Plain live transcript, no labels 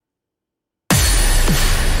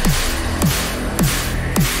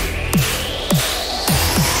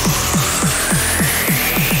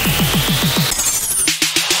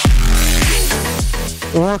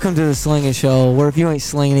Welcome to the Slinging Show, where if you ain't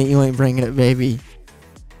slinging it, you ain't bringing it, baby.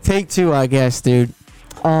 Take two, I guess, dude.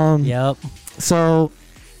 Yep. So,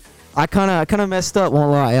 I kind of messed up,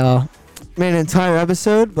 won't lie. Made an entire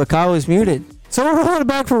episode, but Kyle was muted. So we're rolling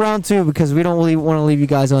back for round two because we don't really want to leave you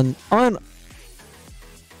guys unheard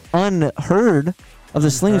of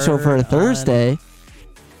the Slinging Show for a Thursday.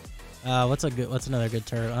 What's another good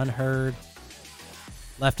term? Unheard.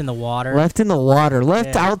 Left in the water. Left in the water.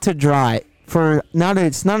 Left out to dry.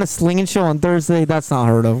 It's not a Slinging Show on Thursday. That's not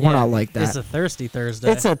heard of. We're not like that. It's a thirsty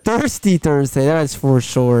Thursday. It's a thirsty Thursday. That is for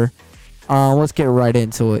sure. Let's get right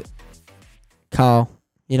into it. Kyle,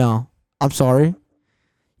 I'm sorry.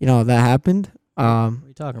 That happened. What are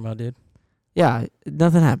you talking about, dude? Yeah,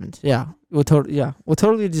 nothing happened. Yeah, we'll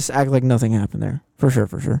totally just act like nothing happened there. For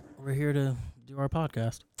sure. We're here to do our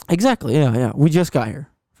podcast. Exactly. Yeah. We just got here.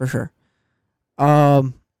 For sure.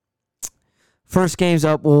 First game's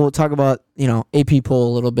up. We'll talk about, AP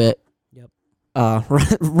poll a little bit. Yep.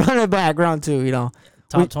 Run it back, round two,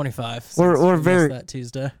 Top 25. We're very that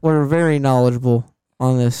Tuesday. We're very knowledgeable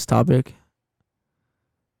on this topic.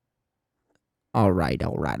 All right. Here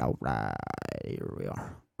we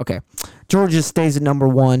are. Okay. Georgia stays at number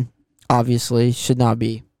one. Obviously, should not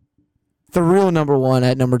be. The real number one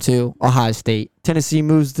at number two, Ohio State. Tennessee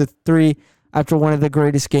moves to 3 after one of the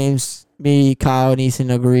greatest games me, Kyle, and Ethan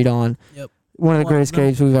agreed on. Yep. One of the greatest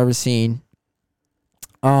games we've ever seen.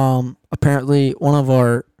 Apparently, one of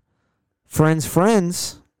our friends.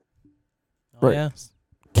 Oh, yes.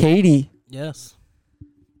 Katie. Yes.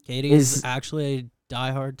 Katie is actually a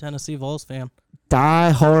diehard Tennessee Vols fan.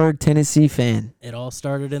 Die-hard Tennessee fan. It all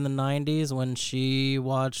started in the 90s when she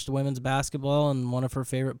watched women's basketball and one of her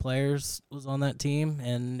favorite players was on that team,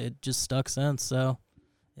 and it just stuck since. So,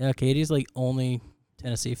 yeah, Katie's like only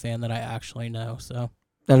Tennessee fan that I actually know. So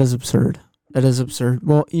that is absurd.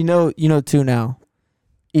 Well, you know two now.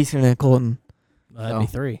 Ethan and Colton. That'd be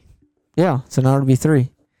 3. Yeah, so now it'll be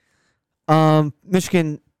 3.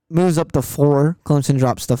 Michigan moves up to 4. Clemson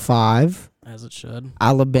drops to 5. As it should.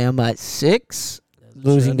 Alabama at 6,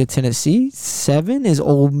 losing to Tennessee. 7 is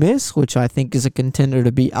Ole Miss, which I think is a contender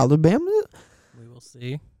to beat Alabama. We will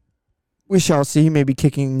see. We shall see. Maybe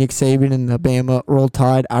kicking Nick Saban and the Bama Roll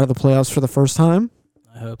Tide out of the playoffs for the first time.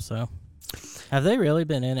 I hope so. Have they really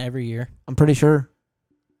been in every year? I'm pretty sure.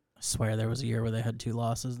 I swear there was a year where they had 2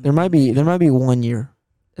 losses. There might be 1 year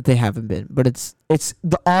that they haven't been, but it's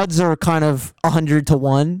the odds are kind of 100 to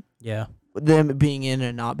 1. Yeah. Them being in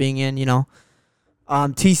and not being in,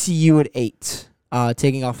 TCU at 8,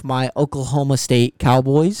 taking off my Oklahoma State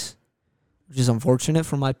Cowboys, which is unfortunate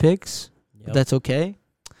for my picks. Yep. But that's okay.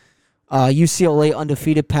 UCLA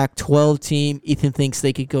undefeated Pac-12 team. Ethan thinks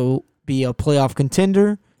they could go be a playoff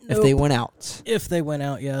contender if they went out. If they went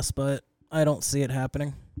out, yes, but I don't see it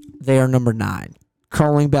happening. They are number 9.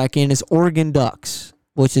 Crawling back in is Oregon Ducks,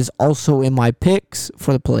 which is also in my picks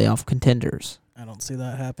for the playoff contenders. I don't see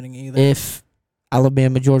that happening either. If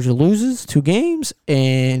Alabama, Georgia loses 2 games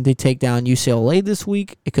and they take down UCLA this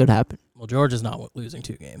week, it could happen. Well, Georgia's not losing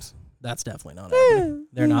 2 games. That's definitely not happening.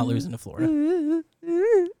 They're not losing to Florida.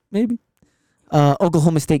 Maybe.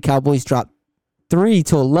 Oklahoma State Cowboys dropped 3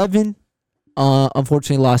 to 11.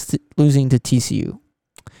 Unfortunately, losing to TCU.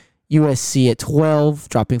 USC at 12,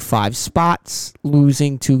 dropping 5 spots,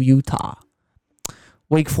 losing to Utah.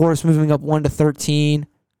 Wake Forest moving up 1 to 13.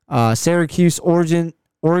 Syracuse, Orange,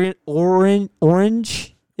 moving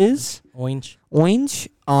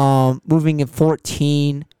at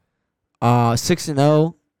 14,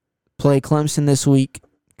 6-0. Play Clemson this week.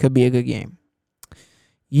 Could be a good game.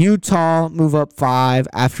 Utah move up 5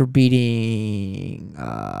 after beating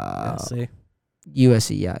USC.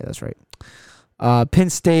 Yeah, that's right. Penn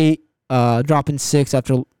State dropping 6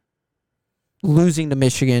 after losing to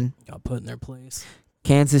Michigan. Got put in their place.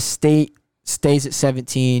 Kansas State stays at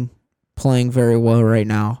 17, playing very well right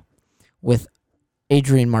now with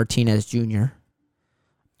Adrian Martinez Jr.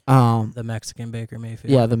 The Mexican Baker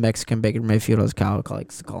Mayfield. Yeah, the Mexican Baker Mayfield, as Kyle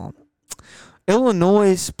likes to call him. Illinois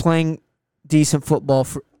is playing decent football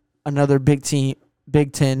for another Big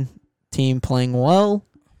Ten team playing well.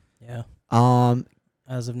 Yeah.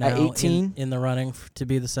 As of now, at 18, in the running to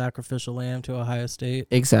be the sacrificial lamb to Ohio State.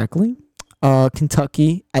 Exactly.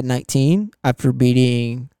 Kentucky at 19 after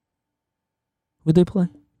beating. Who'd they play?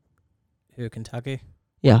 Who, Kentucky?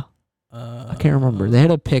 Yeah. I can't remember. They had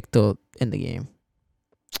a pick though in the game.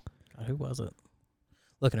 God, who was it?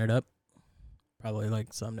 Looking it up. Probably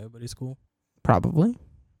like some nobody school. Probably.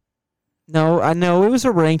 No, I know it was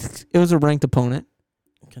a ranked opponent.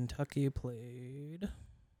 Kentucky played.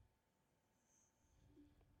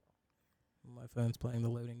 My phone's playing the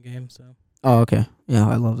loading game, so. Oh, okay. Yeah,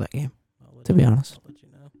 I love that game. I'll to be honest. I'll let you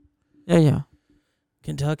know. Yeah.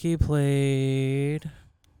 Kentucky played.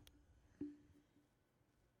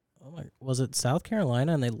 Was it South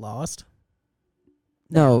Carolina and they lost?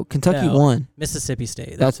 No, Kentucky No. won. Mississippi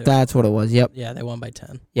State. That's what it was. Yep. Yeah, they won by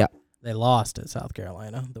 10. Yeah. They lost at South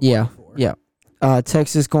Carolina. Yeah.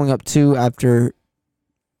 Texas going up 2 after.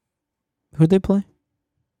 Who'd they play?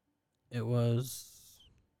 It was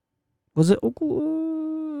Was it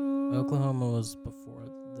Oklahoma? Oklahoma was before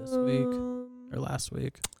this week or last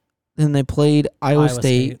week. Then they played Iowa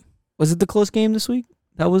State. Was it the close game this week?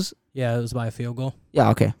 That was. Yeah, it was by a field goal. Yeah.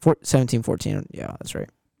 Okay. 17-14. Yeah, that's right.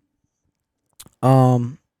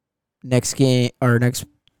 Next game or next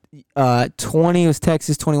 20 was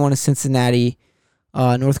Texas, 21 is Cincinnati,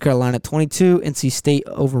 North Carolina 22, NC State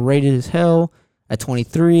overrated as hell at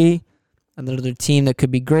 23. Another team that could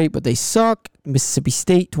be great, but they suck. Mississippi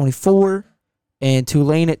State 24 and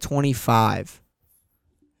Tulane at 25.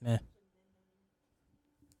 Meh.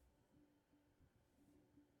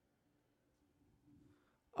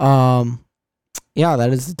 Yeah, that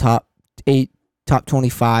is the top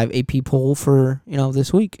 25 AP poll for,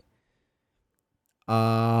 this week.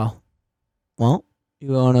 Well,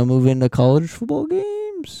 you want to move into college football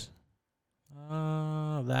games?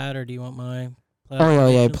 That or do you want my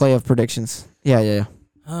playoff predictions. Yeah.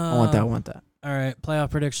 I want that. All right,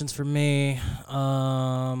 playoff predictions for me.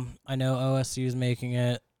 I know OSU is making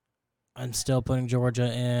it. I'm still putting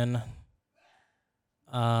Georgia in.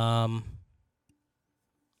 And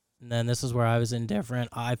then this is where I was indifferent.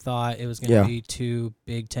 I thought it was going to be 2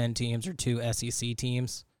 Big Ten teams or 2 SEC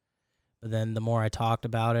teams. But then the more I talked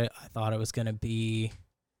about it, I thought it was going to be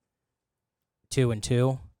 2 and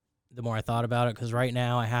 2. The more I thought about it, because right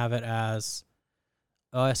now I have it as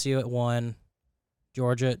OSU at 1,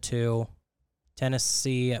 Georgia at 2,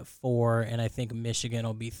 Tennessee at 4, and I think Michigan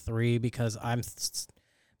will be 3 because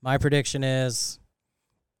my prediction is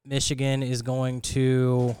Michigan is going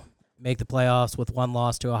to make the playoffs with 1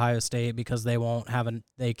 loss to Ohio State because they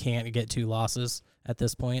can't get 2 losses at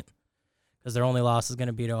this point because their only loss is going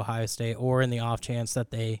to be to Ohio State, or in the off chance that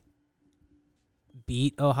they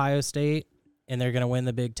beat Ohio State and they're going to win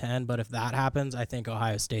the Big Ten. But if that happens, I think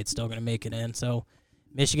Ohio State's still going to make it in. So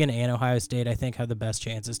Michigan and Ohio State, I think, have the best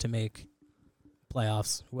chances to make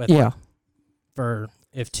playoffs. For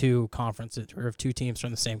if 2 conferences or if 2 teams from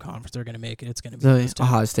the same conference are going to make it, it's going to be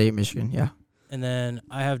Ohio State, Michigan, yeah. And then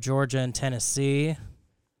I have Georgia and Tennessee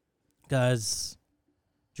because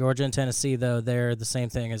Georgia and Tennessee, though, they're the same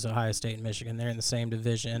thing as Ohio State and Michigan. They're in the same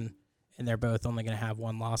division, and they're both only going to have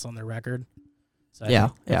 1 loss on their record. So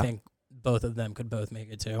I think both of them could both make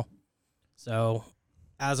it too. So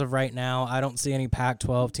as of right now, I don't see any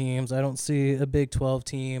Pac-12 teams. I don't see a Big 12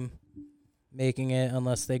 team making it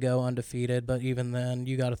unless they go undefeated. But even then,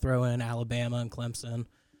 you got to throw in Alabama and Clemson.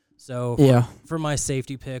 So for my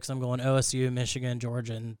safety picks, I'm going OSU, Michigan,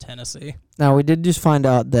 Georgia, and Tennessee. Now, we did just find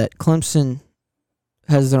out that Clemson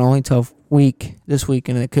has their only tough week this week,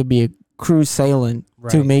 and it could be a cruise sailing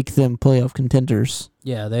to make them playoff contenders.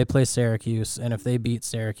 Yeah, they play Syracuse, and if they beat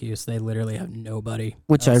Syracuse, they literally have nobody.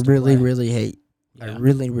 Which I really, really hate. Yeah. I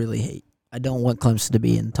really, really hate. I don't want Clemson to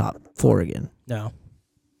be in the top 4 again. No.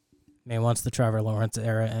 I mean, once the Trevor Lawrence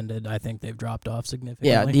era ended, I think they've dropped off significantly.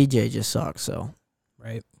 Yeah, DJ just sucks, so.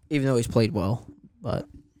 Right. Even though he's played well, but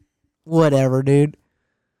whatever, dude.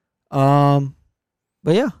 But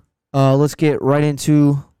yeah, let's get right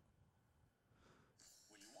into.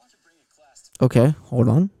 Okay, hold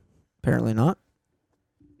on. Apparently not.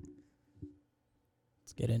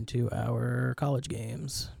 Let's get into our college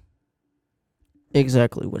games.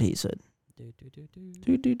 Exactly what he said.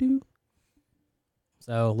 Do.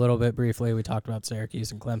 So a little bit briefly, we talked about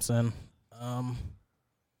Syracuse and Clemson.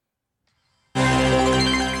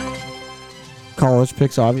 College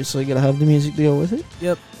picks obviously got to have the music deal with it.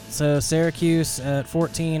 Yep. So Syracuse at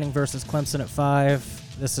 14 versus Clemson at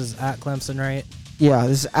 5. This is at Clemson, right? Yeah,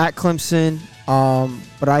 this is at Clemson.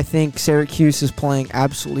 But I think Syracuse is playing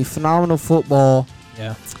absolutely phenomenal football.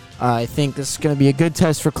 Yeah. I think this is going to be a good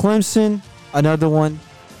test for Clemson. Another one.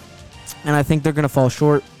 And I think they're going to fall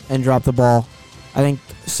short and drop the ball. I think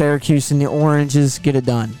Syracuse and the Oranges get it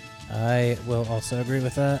done. I will also agree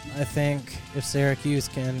with that. I think if Syracuse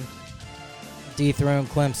can dethrone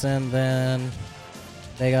Clemson, then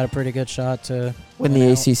they got a pretty good shot to win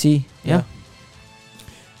the ACC. Yeah.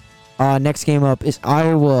 Next game up is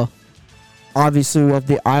Iowa. Obviously, we have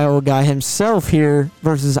the Iowa guy himself here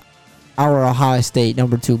versus our Ohio State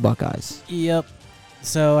number 2 Buckeyes. Yep.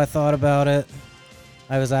 So I thought about it.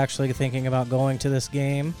 I was actually thinking about going to this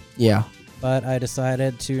game. Yeah. But I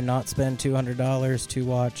decided to not spend $200 to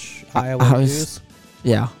watch Iowa lose.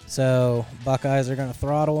 Yeah. So Buckeyes are going to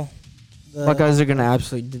throttle Buckeyes are gonna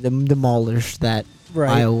absolutely demolish that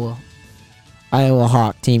right. Iowa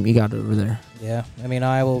Hawk team you got over there. Yeah, I mean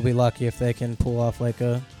Iowa will be lucky if they can pull off like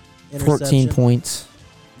a 14 points.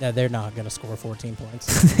 No, they're not gonna score 14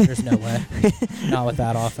 points. There's no way. Not with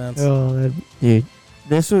that offense. Oh, dude,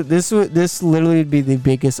 this literally would be the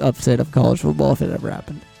biggest upset of college football if it ever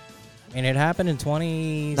happened. I mean, it happened in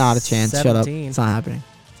 2017. Not a chance. Shut up. It's not happening.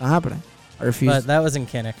 It's not happening. I refuse. But that was in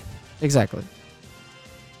Kinnick. Exactly.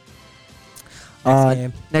 Next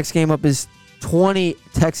game. Next game up is 20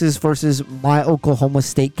 Texas versus my Oklahoma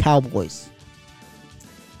State Cowboys.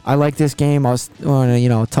 I like this game. I was,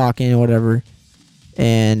 talking or whatever,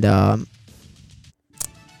 and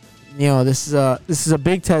this is a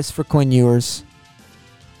big test for Quinn Ewers.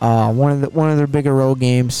 One of their bigger road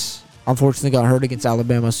games. Unfortunately, got hurt against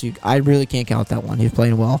Alabama, so I really can't count that one. He's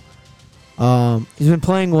playing well. He's been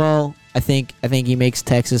playing well. I think he makes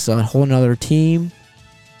Texas a whole nother team.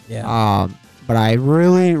 Yeah. But I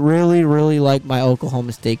really, really, really like my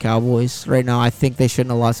Oklahoma State Cowboys right now. I think they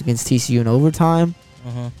shouldn't have lost against TCU in overtime.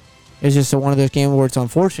 Mm-hmm. It's just one of those games where it's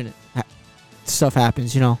unfortunate. Stuff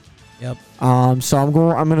happens, Yep. So I'm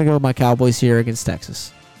gonna go with my Cowboys here against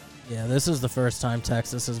Texas. Yeah, this is the first time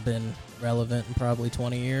Texas has been relevant in probably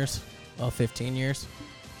 20 years. Well, 15 years.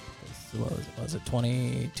 What was it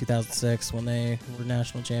 2006 when they were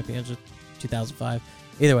national champions? 2005.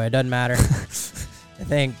 Either way, it doesn't matter. I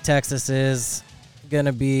think Texas is going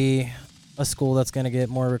to be a school that's going to get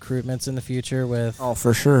more recruitments in the future with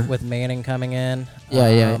for sure. With Manning coming in.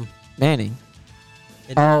 Yeah. Manning.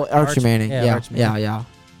 Archie Manning. Yeah, Arch Manning. Yeah.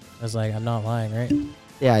 I was like, I'm not lying, right?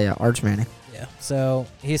 Yeah, Arch Manning. Yeah. So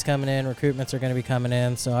he's coming in. Recruitments are going to be coming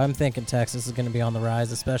in. So I'm thinking Texas is going to be on the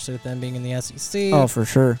rise, especially with them being in the SEC. Oh, for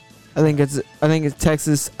sure. I think it's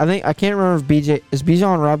Texas. I can't remember if is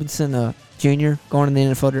Bijan Robinson Jr. going in the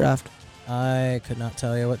NFL draft. I could not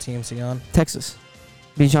tell you what team's he on. Texas.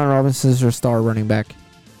 Bijan Robinson is their star running back.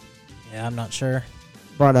 Yeah, I'm not sure.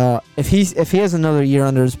 But if he has another year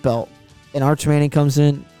under his belt and Arch Manning comes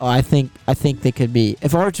in, I think they could be.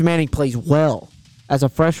 If Arch Manning plays well as a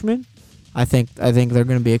freshman, I think they're going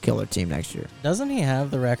to be a killer team next year. Doesn't he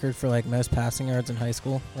have the record for most passing yards in high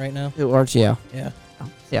school right now? Arch, yeah.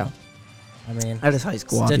 Yeah. I mean, at his high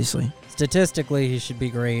school, obviously. Statistically, he should be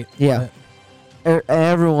great. Yeah.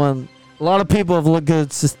 Everyone, a lot of people have looked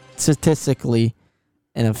good statistically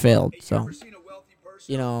and have failed. So,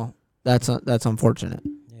 that's unfortunate.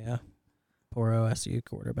 Yeah. Poor OSU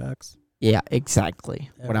quarterbacks. Yeah, exactly.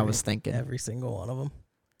 What I was thinking. Every single one of them.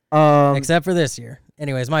 Except for this year.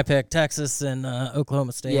 Anyways, my pick, Texas and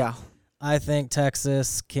Oklahoma State. Yeah. I think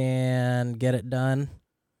Texas can get it done,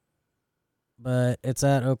 but it's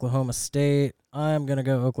at Oklahoma State. I'm going to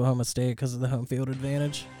go Oklahoma State because of the home field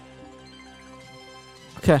advantage.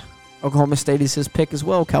 Okay. Oklahoma State is his pick as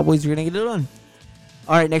well. Cowboys are going to get it done.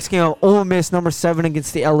 All right, next game, Ole Miss, number 7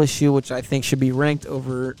 against the LSU, which I think should be ranked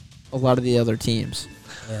over a lot of the other teams.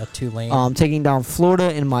 Yeah, Tulane. Taking down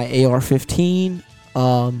Florida in my AR-15.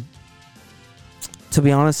 To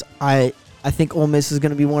be honest, I think Ole Miss is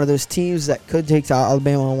going to be one of those teams that could take to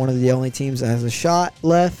Alabama, one of the only teams that has a shot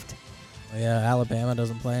left. Well, yeah, Alabama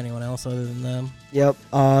doesn't play anyone else other than them. Yep.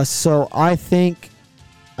 So I think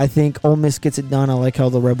Ole Miss gets it done. I like how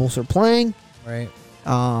the Rebels are playing. Right.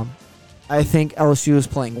 I think LSU is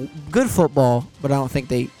playing good football, but I don't think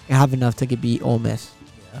they have enough to beat Ole Miss.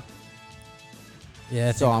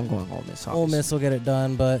 Yeah, so I'm going Ole Miss. Obviously. Ole Miss will get it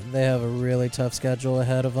done, but they have a really tough schedule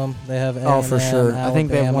ahead of them. They have A&M, for sure. Alabama. I think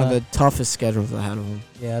they have one of the toughest schedules ahead of them.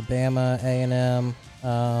 Yeah, Bama,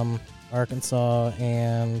 A&M, Arkansas,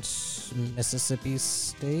 and Mississippi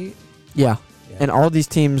State. Yeah, and all these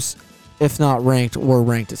teams, if not ranked, were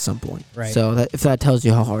ranked at some point. Right. So if that tells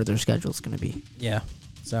you how hard their schedule is going to be. Yeah.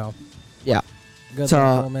 So. Yeah. Good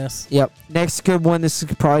luck, Ole Miss. Yep. Next good one. This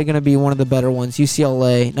is probably going to be one of the better ones.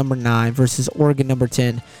 UCLA, number 9, versus Oregon, number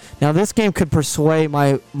 10. Now, this game could persuade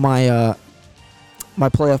my playoff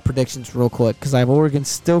predictions real quick because I have Oregon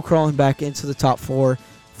still crawling back into the top 4,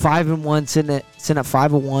 5-1, sitting at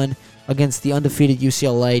 5-1 against the undefeated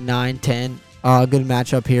UCLA, 9-10. Good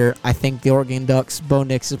matchup here. I think the Oregon Ducks, Bo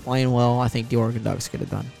Nix is playing well. I think the Oregon Ducks get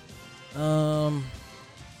it done.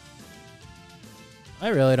 I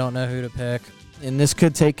really don't know who to pick. And this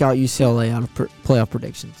could take out UCLA out of playoff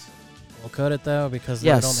predictions. Well, could it, though? Because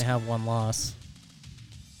they would only have one loss.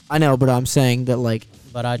 I know, but I'm saying that,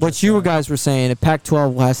 what you guys were saying,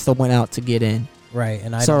 Pac-12 has to win out to get in. Right,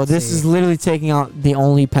 and so this is literally taking out the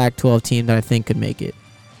only Pac-12 team that I think could make it.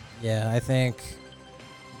 Yeah, I think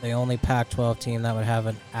the only Pac-12 team that would have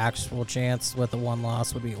an actual chance with the one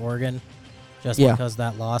loss would be Oregon, just because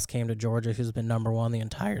that loss came to Georgia, who's been number 1 the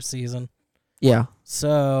entire season. Yeah.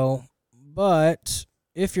 So, But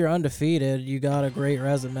if you're undefeated, you got a great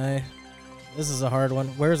resume. This is a hard one.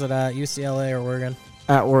 Where's it at? UCLA or Oregon?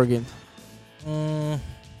 At Oregon.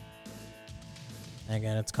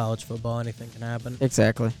 Again, it's college football. Anything can happen.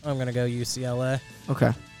 Exactly. I'm going to go UCLA.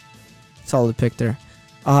 Okay. Solid pick there.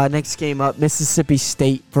 Next game up, Mississippi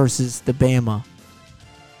State versus the Bama.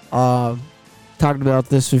 Talked about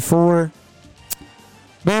this before.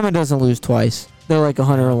 Bama doesn't lose twice. They're like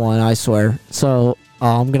 101, I swear. So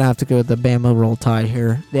I'm going to have to go with the Bama roll tide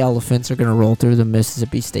here. The Elephants are going to roll through the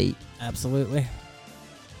Mississippi State. Absolutely.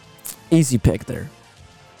 Easy pick there.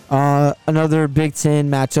 Another Big Ten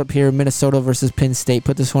matchup here, Minnesota versus Penn State.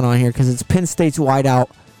 Put this one on here because it's Penn State's wideout.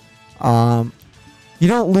 You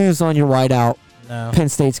don't lose on your wideout. No. Penn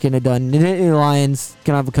State's getting it done. The Nittany Lions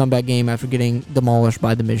can have a comeback game after getting demolished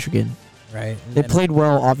by the Michigan. Right. They played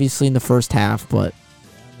well, obviously, in the first half, but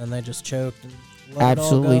and then they just choked. And let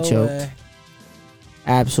absolutely it all go choked. away.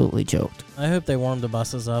 Absolutely choked. I hope they warmed the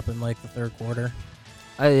buses up in like the third quarter.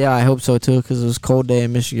 Yeah, I hope so too, because it was a cold day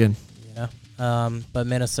in Michigan. Yeah. But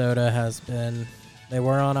Minnesota has been. They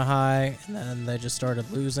were on a high, and then they just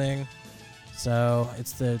started losing. So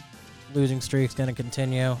it's the losing streak's going to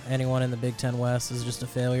continue. Anyone in the Big Ten West is just a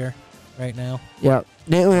failure right now. Yep.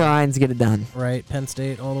 Nittany Lions get it done. Right. Penn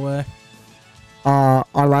State all the way.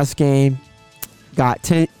 Our last game got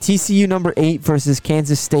TCU number 8 versus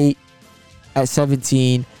Kansas State at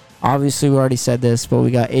 17. Obviously, we already said this, but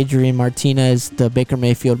we got Adrian Martinez, the Baker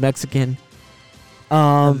Mayfield Mexican.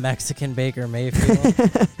 The Mexican Baker Mayfield.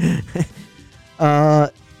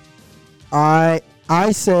 I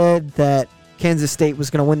said that Kansas State was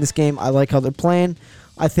going to win this game. I like how they're playing.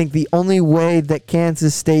 I think the only way that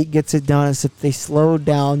Kansas State gets it done is if they slow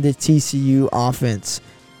down the TCU offense.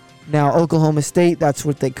 Now, Oklahoma State, that's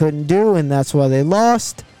what they couldn't do, and that's why they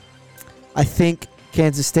lost. I think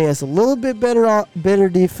Kansas State has a little bit better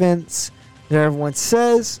defense than everyone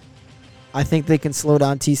says. I think they can slow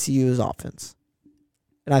down TCU's offense.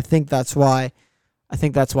 And I think that's why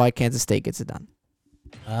Kansas State gets it done.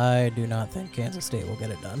 I do not think Kansas State will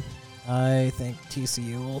get it done. I think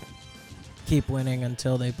TCU will keep winning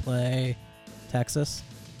until they play Texas.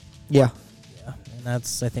 Yeah. Yeah, and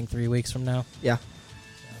that's, I think, 3 weeks from now. Yeah.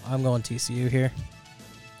 So I'm going TCU here.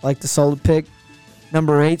 Like the solid pick.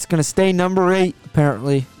 Number 8's going to stay number 8,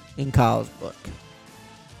 apparently, in Kyle's book.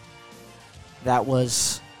 That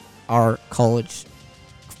was our college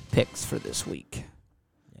picks for this week.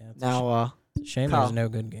 Yeah, it's Now, it's a shame Kyle. there's no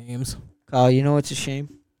good games. Kyle, you know what's a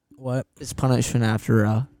shame? What? It's punishment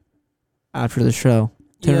after the show.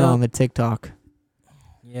 Turn it on the TikTok.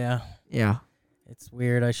 Yeah. Yeah. It's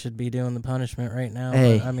weird. I should be doing the punishment right now.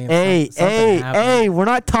 Hey, but, I mean, hey, happened. we're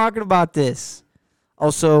not talking about this.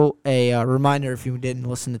 Also, a reminder, if you didn't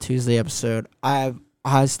listen to Tuesday episode, I have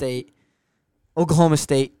Ohio State, Oklahoma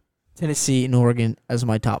State, Tennessee, and Oregon as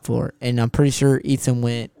my top 4. And I'm pretty sure Ethan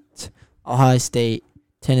went Ohio State,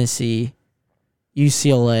 Tennessee,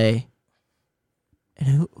 UCLA. And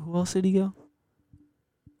who else did he go?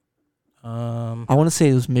 I want to say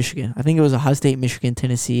it was Michigan. I think it was Ohio State, Michigan,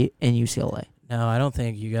 Tennessee, and UCLA. No, I don't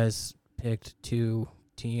think you guys picked 2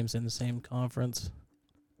 teams in the same conference.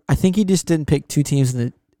 I think he just didn't pick 2 teams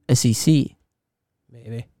in the SEC.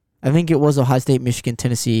 Maybe. I think it was Ohio State, Michigan,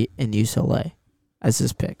 Tennessee, and UCLA as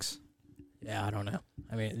his picks. Yeah, I don't know.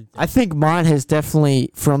 I mean, I think mine has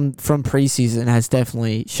definitely, from preseason, has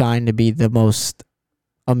definitely shined to be the most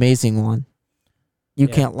amazing one. You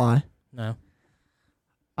Yeah. can't lie. No.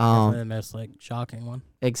 Definitely the most shocking one.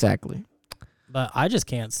 Exactly. But I just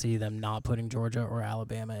can't see them not putting Georgia or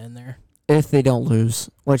Alabama in there. If they don't lose,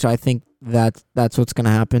 which I think that's what's going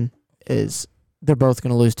to happen, is they're both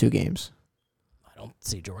going to lose 2 games. I don't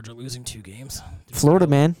see Georgia losing 2 games. Florida,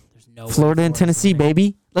 man. There's no way Florida and Florida's Tennessee, winning.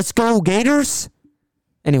 baby. Let's go, Gators.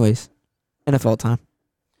 Anyways, NFL time.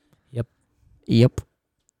 Yep.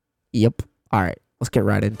 All right, let's get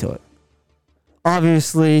right into it.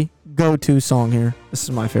 Obviously, go-to song here. This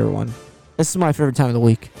is my favorite one. This is my favorite time of the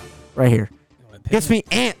week. Right here. You wanna pick Gets it? me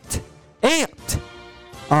amped.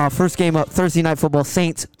 First game up, Thursday Night Football.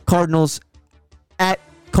 Saints, Cardinals at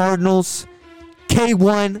Cardinals.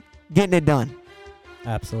 K1 getting it done.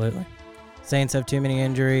 Absolutely. Saints have too many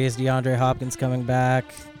injuries. DeAndre Hopkins coming back.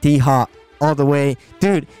 D-Hop all the way.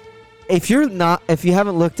 Dude, if you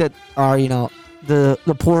haven't looked at our,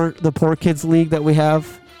 the poor kids league that we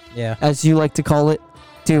have, Yeah. as you like to call it,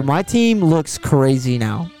 dude, my team looks crazy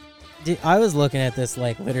now. Dude, I was looking at this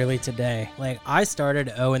literally today. I started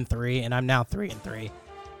 0-3 and I'm now 3-3.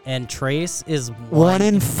 And Trace is 1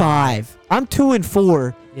 in 5. I'm 2 and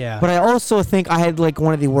 4. Yeah. But I also think I had like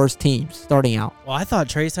one of the worst teams starting out. Well, I thought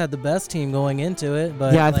Trace had the best team going into it,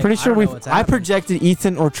 but Yeah, I'm pretty sure I projected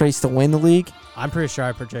Ethan or Trace to win the league. I'm pretty sure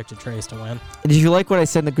I projected Trace to win. Did you like what I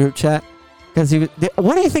said in the group chat? Because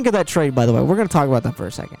what do you think of that trade, by the way? We're going to talk about that for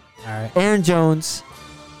a second. All right. Aaron Jones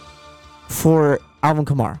for Alvin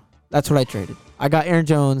Kamara. That's what I traded. I got Aaron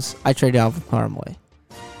Jones. I traded Alvin Kamara away.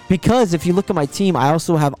 Because if you look at my team, I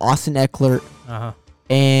also have Austin Eckler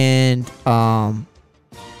and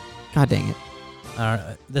God dang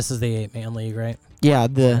it. This is the 8-man league, right? Yeah,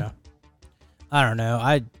 I don't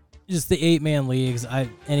know. Just the 8-man leagues.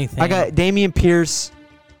 Anything. I got Damian Pierce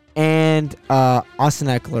and Austin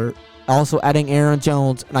Eckler. Also adding Aaron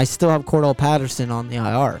Jones, and I still have Cordell Patterson on the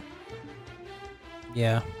IR.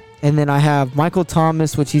 Yeah. And then I have Michael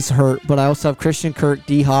Thomas, which he's hurt, but I also have Christian Kirk,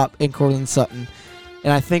 D-Hop, and Cortland Sutton.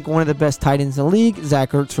 And I think one of the best tight ends in the league, Zach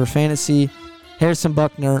Ertz for fantasy. Harrison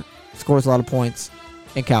Buckner scores a lot of points,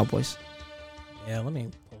 and Cowboys. Yeah, let me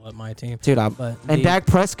pull up my team. Dude, Dak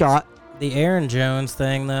Prescott. The Aaron Jones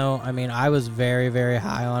thing, though, I mean, I was very, very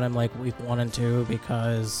high on him like week 1 and 2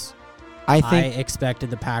 because I expected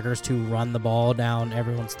the Packers to run the ball down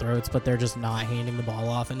everyone's throats, but they're just not handing the ball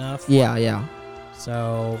off enough. Yeah.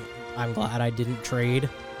 So I'm glad I didn't trade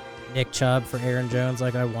Nick Chubb for Aaron Jones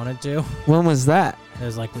like I wanted to. When was that? It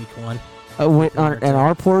was like week 1. In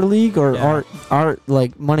our poor league or our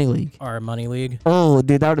like money league? Our money league. Oh,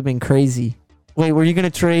 dude, that would have been crazy. Wait, were you gonna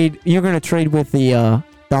trade? You're gonna trade with the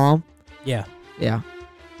Dom? Yeah.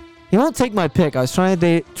 He won't take my pick. I was trying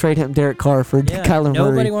to trade him Derek Carr for Kyler Murray.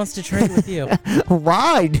 Nobody wants to trade with you.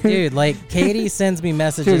 Why, dude? Dude, like Katie sends me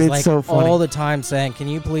messages dude, like so all the time saying, "Can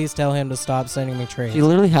you please tell him to stop sending me trades?" She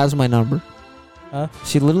literally has my number. Huh?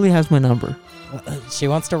 She literally has my number. She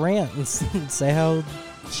wants to rant and say how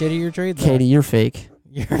shitty your trades are. Katie, you're fake.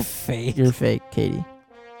 You're fake. You're fake, Katie.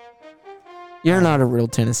 You're not a real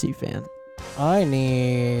Tennessee fan. I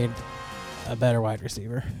need a better wide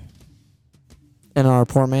receiver. In our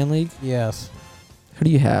poor man league? Yes. Who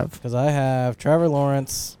do you have? Because I have Trevor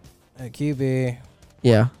Lawrence at QB.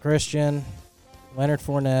 Yeah. Christian, Leonard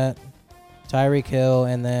Fournette, Tyreek Hill,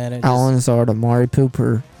 and then Alan Lazard, Amari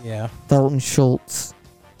Cooper. Yeah. Dalton Schultz.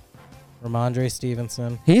 Ramondre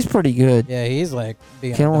Stevenson. He's pretty good. Yeah, he's like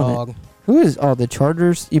being killing a dog. It. Who is? Oh, the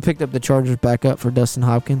Chargers. You picked up the Chargers backup for Dustin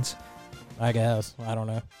Hopkins. I guess. I don't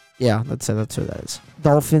know. Yeah, that's who that is.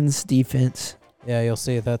 Dolphins defense. Yeah, you'll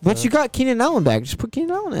see that. But you got Keenan Allen back. Just put Keenan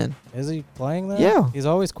Allen in. Is he playing though? Yeah. He's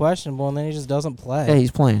always questionable, and then he just doesn't play. Yeah, he's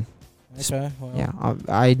playing. Okay. Well, yeah,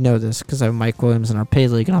 I know this because I have Mike Williams in our pay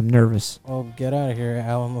league, and I'm nervous. Well, get out of here,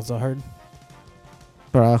 Alan Lazard.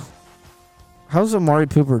 Bro, how's Amari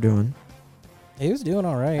Cooper doing? He was doing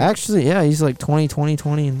all right. Actually, yeah, he's like 20,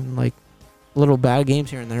 and like little bad games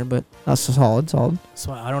here and there, but that's solid. So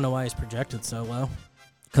I don't know why he's projected so low.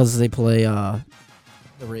 Because they play the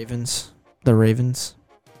Ravens.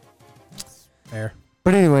 Fair.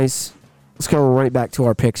 But anyways, let's go right back to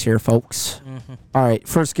our picks here, folks. Mm-hmm. All right,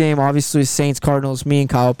 first game, obviously Saints Cardinals. Me and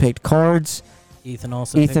Kyle picked Cards.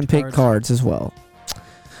 Ethan picked Cards as well.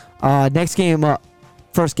 Next game up.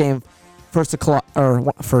 First game, 1 o'clock.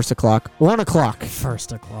 1 o'clock.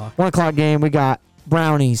 1 o'clock game. We got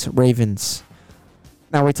Brownies Ravens.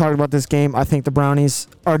 Now we talked about this game. I think the Brownies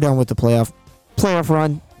are done with the playoff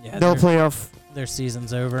run. Yeah, no playoff. Their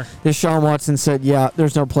season's over. Deshaun Watson said, yeah,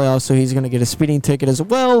 there's no playoffs, so he's going to get a speeding ticket as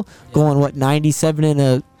well. Yeah. Going, 97 and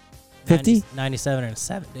a 50? 97 and a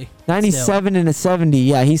 70. 97 and a 70.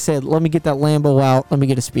 Yeah, he said, let me get that Lambo out. Let me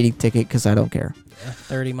get a speeding ticket because I don't care. Yeah,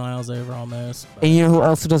 30 miles over almost. And you know who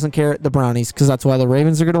also doesn't care? The Brownies, because that's why the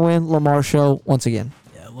Ravens are going to win. Lamar show once again.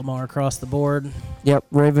 Yeah, Lamar across the board. Yep,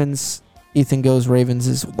 Ravens. Ethan goes Ravens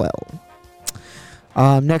as well.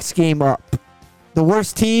 Next game up. The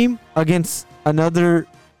worst team against another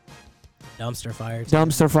dumpster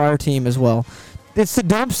fire team as well. It's the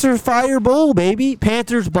dumpster fire bowl, baby.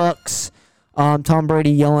 Panthers, Bucks. Tom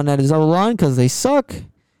Brady yelling at his O-line because they suck.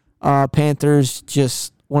 Panthers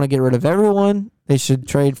just want to get rid of everyone. They should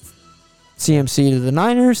trade CMC to the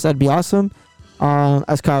Niners. That'd be awesome.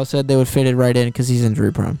 As Kyle said, they would fit it right in because he's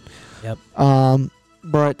injury prone. Yep.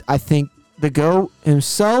 But I think the GOAT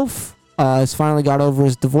himself has finally got over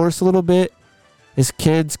his divorce a little bit. His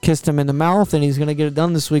kids kissed him in the mouth, and he's going to get it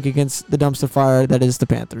done this week against the dumpster fire that is the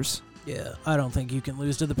Panthers. Yeah, I don't think you can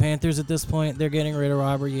lose to the Panthers at this point. They're getting rid of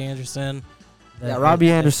Robbie Anderson. Yeah,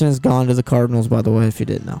 Robbie Anderson has gone to the Cardinals, by the way, if you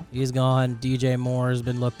didn't know. He's gone. DJ Moore has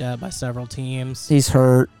been looked at by several teams. He's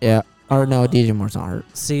hurt, yeah. Or no, DJ Moore's not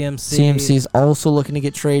hurt. CMC's also looking to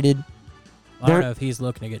get traded. I don't know if he's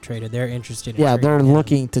looking to get traded. They're interested in they're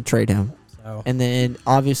looking to trade him. So And then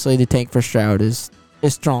obviously the tank for Stroud is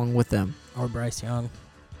strong with them. or Bryce Young.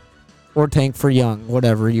 Or tank for Young,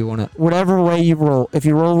 whatever you want to. Whatever way you roll. If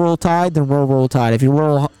you roll Tide, then roll Tide. If you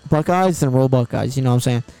roll Buckeyes, then roll Buckeyes. You know what I'm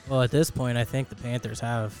saying? Well, at this point, I think the Panthers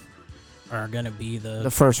are going to be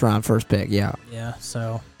The first round, first pick, yeah. Yeah,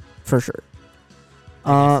 so For sure.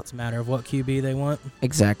 I guess it's a matter of what QB they want.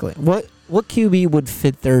 Exactly. What QB would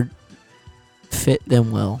fit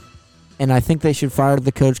them well? And I think they should fire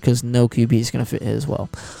the coach because no QB is going to fit his well.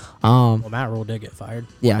 Well, Matt Rule did get fired.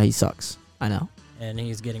 Yeah, he sucks. I know. And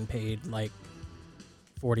he's getting paid like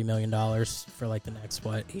 $40 million for like the next,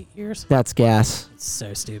 8 years? That's gas. It's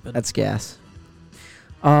so stupid. That's gas.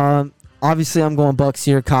 Obviously, I'm going Bucks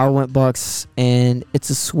here. Kyle went Bucks, and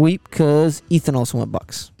it's a sweep because Ethan also went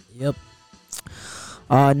Bucks. Yep.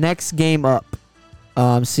 Next game up.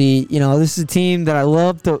 This is a team that I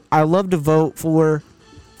love to vote for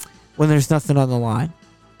when there's nothing on the line.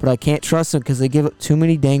 But I can't trust them because they give up too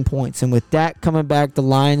many dang points. And with Dak coming back, the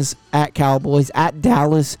Lions at Cowboys, at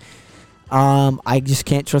Dallas, I just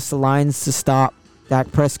can't trust the Lions to stop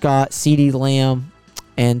Dak Prescott, CeeDee Lamb,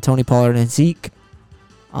 and Tony Pollard and Zeke.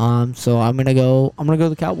 So I'm gonna go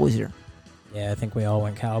the Cowboys here. Yeah, I think we all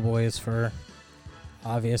went Cowboys for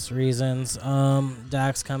obvious reasons.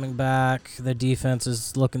 Dak's coming back. The defense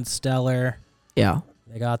is looking stellar. Yeah.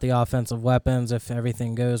 They got the offensive weapons if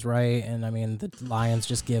everything goes right. And, the Lions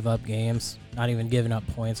just give up games. Not even giving up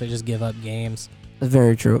points. They just give up games.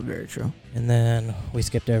 Very true. Very true. And then we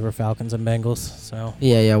skipped over Falcons and Bengals. So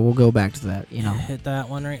Yeah, we'll go back to that, hit that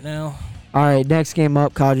one right now. All right, next game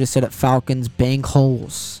up, Kyle just said it, Falcons,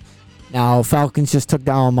 Bengals. Now, Falcons just took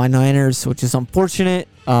down my Niners, which is unfortunate.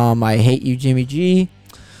 I hate you, Jimmy G.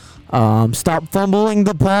 Stop fumbling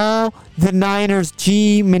the ball. The Niners,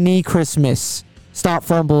 G-Mini Christmas. Stop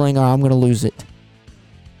fumbling or I'm going to lose it.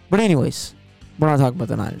 But anyways, we're not talking about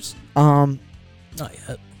the Niners. Not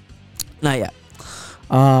yet. Not yet.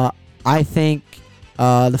 I think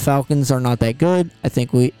the Falcons are not that good. I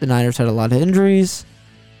think the Niners had a lot of injuries.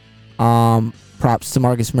 Props to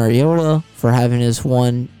Marcus Mariota for having his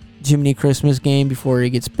one Jiminy Christmas game before he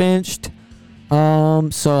gets benched. So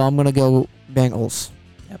I'm going to go Bengals.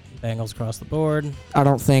 Yep, Bengals across the board. I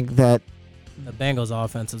don't think that... The Bengals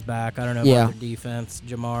offense is back. I don't know about their defense.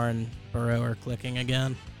 Jamar and Burrow are clicking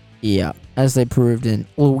again. Yeah, as they proved in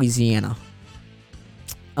Louisiana.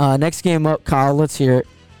 Next game up, Kyle, let's hear it.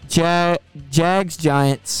 Jags,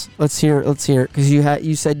 Giants. Let's hear it, because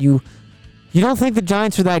you said you don't think the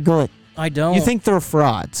Giants are that good. I don't. You think they're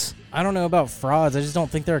frauds. I don't know about frauds. I just don't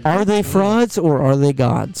think they're a good Are they team. frauds or are they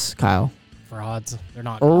gods, Kyle? Frauds. They're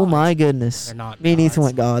not Oh, gods. my goodness. They're not Me and Ethan gods.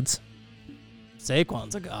 went gods.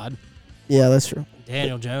 Saquon's a god. Yeah, that's true.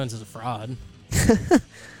 Daniel Jones is a fraud.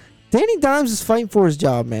 Danny Dimes is fighting for his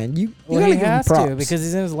job, man. You Well, gotta he give him has props. to because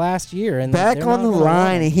he's in his last year. And Back they're on not the gonna let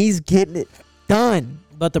line, him. and he's getting it done.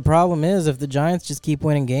 But the problem is, if the Giants just keep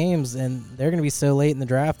winning games, and they're going to be so late in the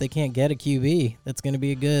draft, they can't get a QB that's going to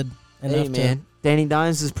be good enough Hey, man. Danny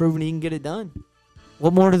Dimes has proven he can get it done.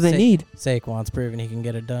 What more do they Sa- need? Saquon's proven he can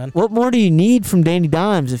get it done. What more do you need from Danny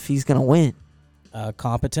Dimes if he's going to win?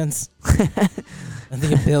 Competence. And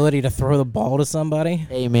the ability to throw the ball to somebody.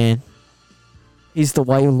 Hey, man. He's the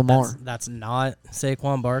white Lamar. That's not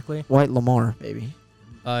Saquon Barkley. White Lamar, baby.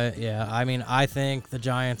 Yeah, I think the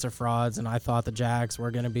Giants are frauds, and I thought the Jags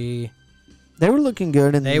were going to be... They were looking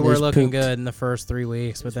good. And They were just looking pooped. good in the first 3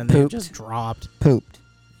 weeks, but then they Pooped. just dropped. Pooped.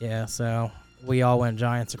 Yeah, so we all went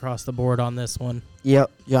Giants across the board on this one.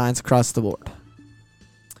 Yep, Giants across the board.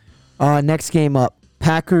 Next game up.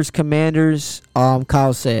 Packers, Commanders.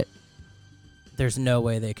 Kyle, say it. There's no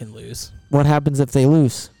way they can lose. What happens if they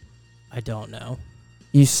lose? I don't know.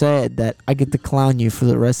 You said that I get to clown you for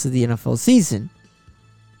the rest of the NFL season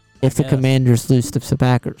if the Yes. Commanders lose to the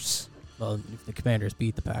Packers. Well, if the Commanders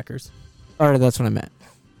beat the Packers. Or that's what I meant.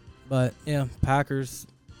 But, yeah, Packers,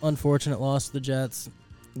 unfortunate loss to the Jets.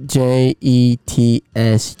 Jets,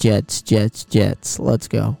 Jets. Let's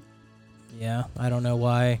go. Yeah, I don't know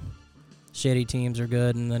why shitty teams are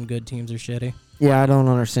good and then good teams are shitty. Yeah, I don't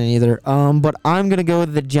understand either. But I'm gonna go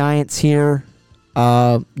with the Giants here.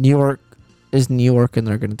 New York is New York, and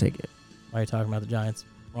they're gonna take it. Why are you talking about the Giants?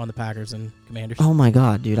 We're on the Packers and Commanders. Oh my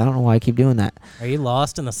God, dude! I don't know why I keep doing that. Are you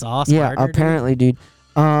lost in the sauce? Yeah, Gardner, dude? apparently, dude.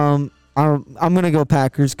 I'm gonna go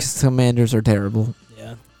Packers because Commanders are terrible.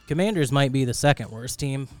 Yeah. Commanders might be the second worst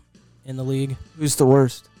team in the league. Who's the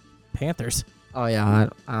worst? Panthers. Oh yeah,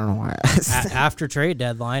 I don't know why. After trade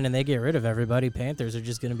deadline and they get rid of everybody, Panthers are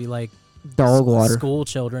just going to be like Dog water. school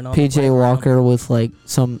children. On the PJ playground. Walker with like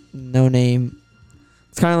some no name.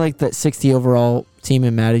 It's kind of like that 60 overall team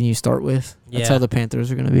in Madden you start with. That's Yeah. how the Panthers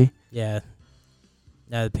are gonna be. Yeah.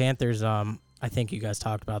 No, the Panthers. I think you guys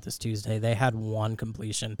talked about this Tuesday. They had one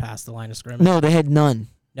completion past the line of scrimmage. No, they had none.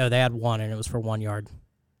 No, they had one, and it was for 1 yard.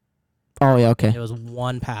 Oh, yeah, okay. It was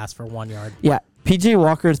one pass for 1 yard. Yeah, P.J.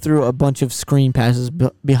 Walker threw a bunch of screen passes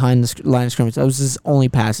behind the line of scrimmage. That was his only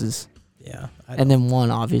passes. Yeah. And then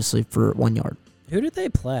one, obviously, for 1 yard. Who did they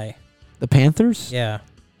play? The Panthers? Yeah.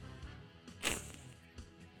 I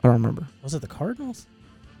don't remember. Was it the Cardinals?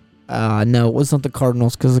 No, it wasn't the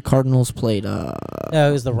Cardinals because the Cardinals played. No,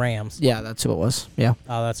 it was the Rams. Yeah, that's who it was. Yeah.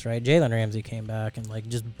 Oh, that's right. Jalen Ramsey came back and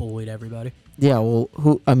just bullied everybody. Yeah. Well,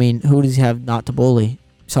 who does he have not to bully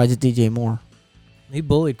besides DJ Moore? He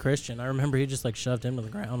bullied Christian. I remember he just shoved him to the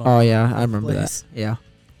ground. Oh yeah, I remember that. Yeah.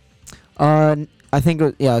 I think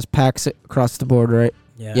it was packs across the board, right?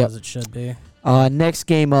 Yeah, Yep. as it should be. Next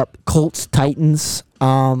game up, Colts Titans.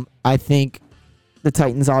 I think the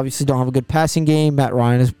Titans obviously don't have a good passing game. Matt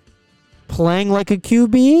Ryan is playing like a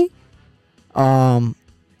QB.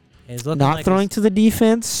 He's looking Not throwing to the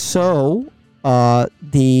defense. So,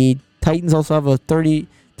 the Titans also have a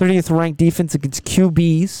 30th ranked defense against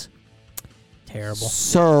QBs. Terrible.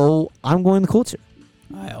 So, I'm going the Colts here.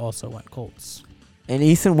 I also went Colts. And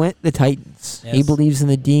Ethan went the Titans. Yes. He believes in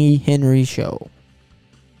the D. Henry show.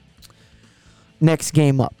 Next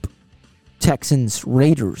game up, Texans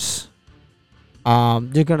Raiders.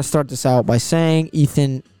 They're going to start this out by saying,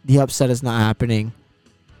 Ethan, the upset is not happening.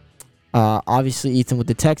 Obviously, Ethan with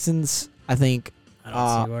the Texans. I think I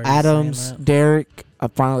don't see where he's Adams, saying that. Derek,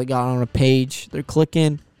 finally got on a page. They're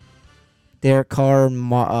clicking. Derek Carr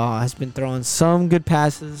has been throwing some good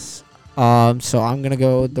passes. So I'm going to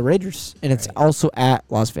go with the Raiders. And it's Right. also at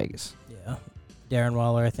Las Vegas. Yeah. Darren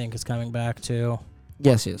Waller, I think, is coming back too.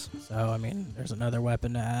 Yes, he is. So, there's another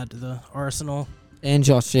weapon to add to the arsenal. And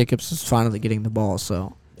Josh Jacobs is finally getting the ball.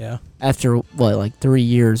 So Yeah. after, 3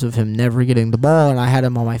 years of him never getting the ball, and I had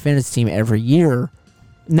him on my fantasy team every year.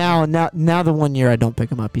 Now the 1 year I don't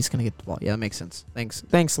pick him up, he's going to get the ball. Yeah, that makes sense.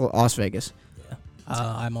 Thanks, Las Vegas. Yeah.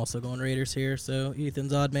 I'm also going Raiders here, so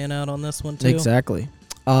Ethan's odd man out on this one too. Exactly.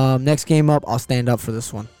 Next game up, I'll stand up for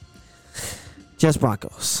this one. Jets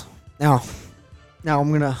Broncos. Now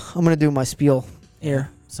I'm gonna do my spiel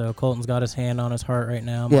here. So Colton's got his hand on his heart right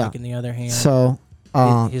now. Yeah. Mike in the other hand. So,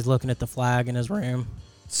 He's looking at the flag in his room.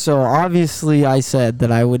 so obviously I said that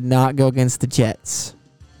I would not go against the Jets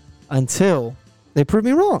until they proved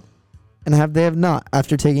me wrong, and they have not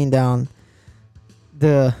after taking down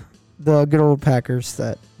the good old Packers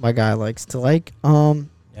that my guy likes to like.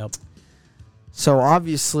 Yep. So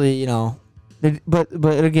obviously, but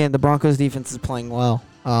again, the Broncos defense is playing well.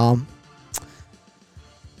 But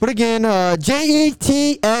again,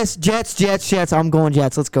 Jets, Jets. I'm going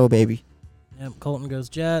Jets. Let's go, baby. Yep. Colton goes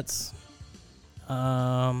Jets.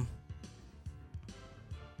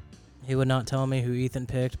 He would not tell me who Ethan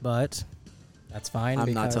picked, but that's fine.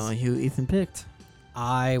 I'm not because telling you who Ethan picked.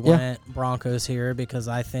 I went Broncos here because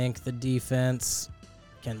I think the defense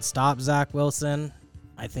can stop Zach Wilson.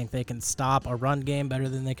 I think they can stop a run game better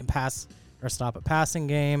than they can pass or stop a passing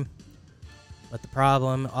game. But the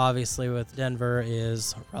problem, obviously, with Denver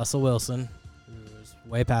is Russell Wilson, who's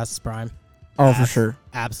way past his prime. Oh, for sure.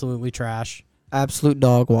 Absolutely trash. Absolute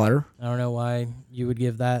dog water. I don't know why you would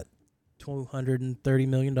give that $230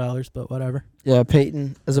 million, but whatever. Yeah,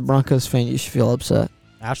 Peyton, as a Broncos fan, you should feel upset.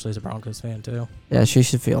 Ashley's a Broncos fan, too. Yeah, she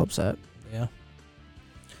should feel upset. Yeah.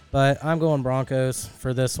 But I'm going Broncos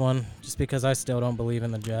for this one just because I still don't believe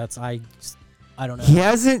in the Jets. I don't know. He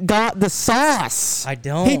hasn't got the sauce. I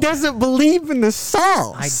don't. He doesn't believe in the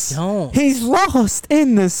sauce. I don't. He's lost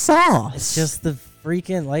in the sauce. It's just the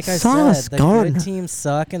freaking, like I Sauce said, the Gardner. good teams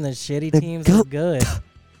suck and the shitty The teams are good.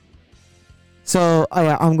 So,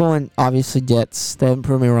 I'm going, obviously, Jets. They haven't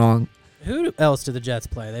proved me wrong. Who else do the Jets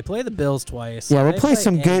play? They play the Bills twice. Yeah, they play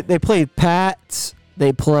some good. They played Pats.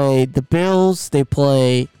 They played the Bills. They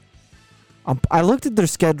play. I looked at their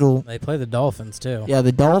schedule. They play the Dolphins, too. Yeah,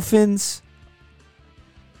 the Dolphins.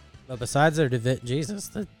 But besides their Jesus,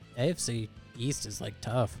 the AFC East is,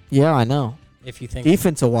 tough. Yeah, I know. If you think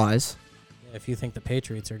Defensive-wise. If you think the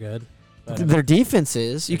Patriots are good. But, Their defense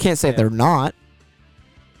is. You can't say Yeah. they're not.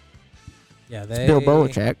 yeah, It's Bill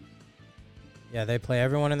Belichick. Yeah, they play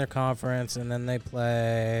everyone in their conference, and then they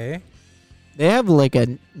play They have,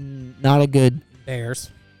 not a good. Bears,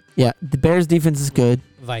 Yeah, the Bears' defense is good.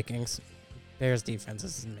 Vikings. Bears defense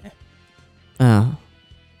is meh.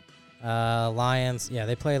 Lions, yeah,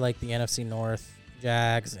 they play the NFC North,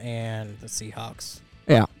 Jags, and the Seahawks.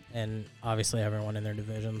 Yeah. And obviously everyone in their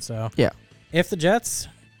division. So Yeah. if the Jets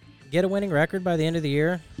get a winning record by the end of the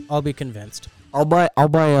year, I'll be convinced. I'll buy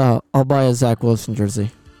a Zach Wilson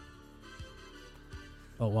jersey.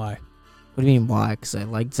 But why? What do you mean why? Because I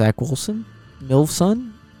like Zach Wilson.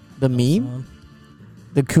 Milson, the meme,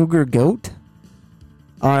 the Cougar Goat.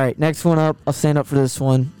 All right, next one up. I'll stand up for this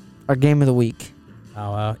one. Our game of the week.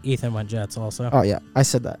 Oh, Ethan went Jets also. Oh, yeah, I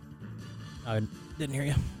said that. I didn't hear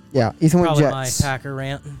you. Yeah, Ethan went Probably Jets. my Packer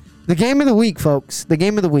rant. The game of the week, folks. The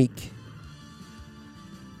game of the week.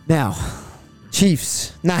 Now,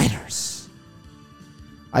 Chiefs, Niners.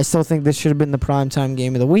 I still think this should have been the primetime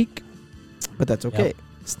game of the week, but that's okay. Yep.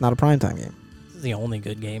 It's not a primetime game. This is the only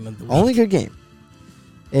good game of the week. Only good game.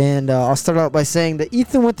 And I'll start out by saying that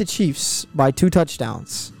Ethan went the Chiefs by 2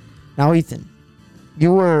 touchdowns. Now, Ethan,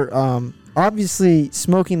 you were obviously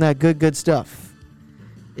smoking that good stuff.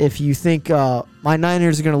 If you think my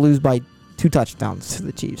Niners are going to lose by 2 touchdowns to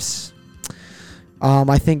the Chiefs.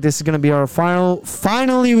 I think this is going to be our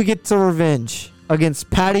finally we get to revenge against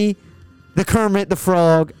Patty, the Kermit, the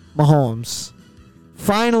Frog, Mahomes.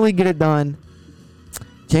 Finally get it done.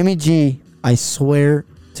 Jimmy G, I swear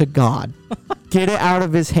to God, get it out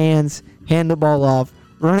of his hands, hand the ball off,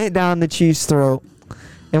 run it down the Chiefs' throat,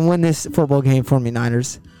 and win this football game for me,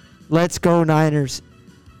 Niners. Let's go, Niners.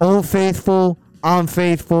 Old Faithful, I'm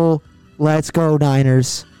faithful. Let's go,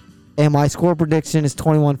 Niners. And my score prediction is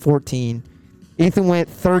 21-14. Ethan went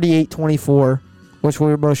 38-24, which we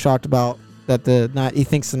were both shocked about, that he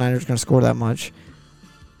thinks the Niners are going to score that much.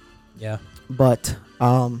 Yeah. But,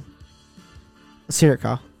 let's hear it,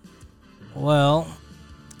 Kyle. Well,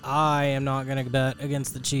 I am not going to bet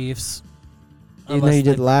against the Chiefs. Even though you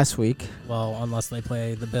did last week. Well, unless they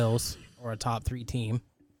play the Bills or a top 3 team.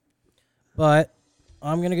 But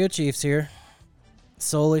I'm going to go Chiefs here.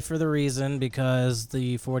 Solely for the reason because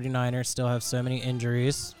the 49ers still have so many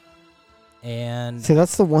injuries. And See,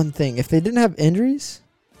 that's the one thing. If they didn't have injuries,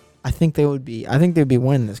 I think they'd be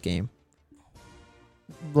winning this game.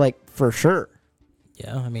 Like, for sure.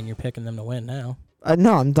 yeah, I mean, you're picking them to win now.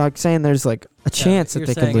 No, I'm not saying there's like a chance that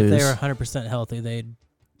they could lose. If they were 100% healthy, they'd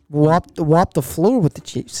whop the floor with the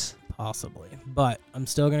Chiefs. possibly. But I'm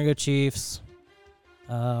still going to go Chiefs.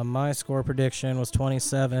 My score prediction was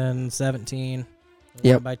 27-17.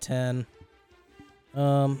 Yep. By 10.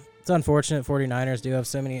 It's unfortunate 49ers do have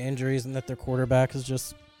so many injuries and that their quarterback is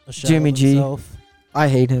just a shell Jimmy of G. himself. I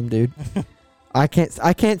hate him, dude. I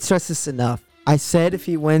can't stress this enough. I said if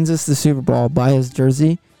he wins us the Super Bowl, I'll buy his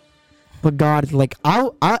jersey. But God, like I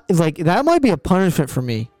like that might be a punishment for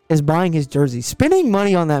me, is buying his jersey. Spending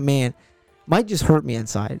money on that man might just hurt me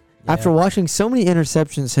inside. Yeah. After watching so many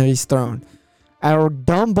interceptions that he's thrown, or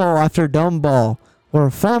dumb ball after dumb ball,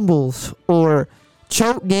 or fumbles, or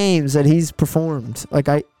choke games that he's performed. Like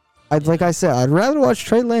I said, I'd rather watch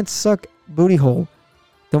Trey Lance suck booty hole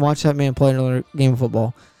than watch that man play another game of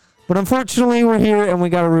football. But unfortunately, we're here and we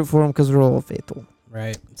got to root for him because we're all faithful.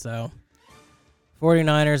 Right. So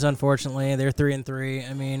 49ers, unfortunately, they're 3-3.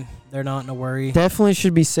 I mean, they're not in a worry. Definitely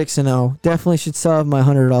should be 6-0. Definitely should still have my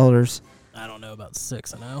 $100. I don't know about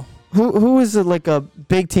 6-0. Who is it, like a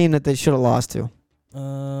big team that they should have lost to?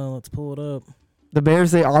 Let's pull it up. The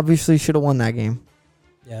Bears. They obviously should have won that game.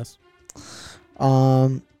 Yes.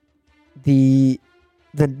 The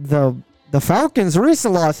Falcons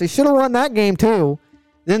recent loss. They should have won that game too.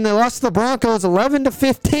 Then they lost to the Broncos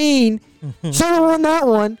 11-15. Should have won that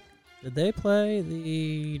one. Did they play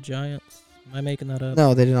the Giants? Am I making that up?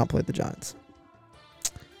 No, they did not play the Giants.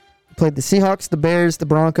 They played the Seahawks, the Bears, the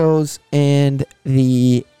Broncos, and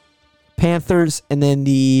the Panthers, and then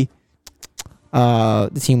the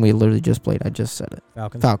team we literally just played. I just said it.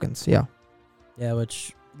 Falcons. Yeah. Yeah,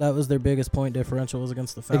 which that was their biggest point differential was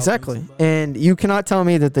against the Falcons. Exactly. And you cannot tell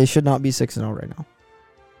me that they should not be 6-0 right now.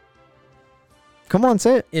 Come on,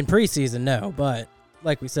 say it. In preseason, no, but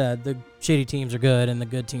like we said, the shitty teams are good and the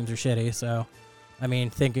good teams are shitty. So, I mean,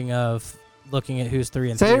 thinking of looking at who's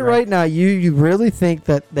 3-3. Say it right now. You really think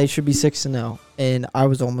that they should be 6-0, and I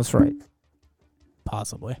was almost right.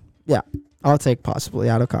 Possibly. Yeah, I'll take possibly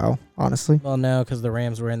out of Kyle, honestly. Well, no, because the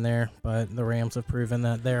Rams were in there, but the Rams have proven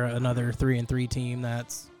that they're another 3-3 team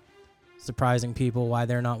that's surprising people why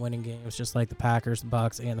they're not winning games, just like the Packers, the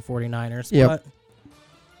Bucks, and the 49ers. Yep. But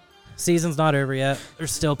season's not over yet.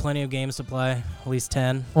 There's still plenty of games to play, at least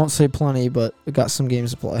 10. Won't say plenty, but we got some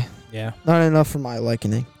games to play. Yeah. Not enough for my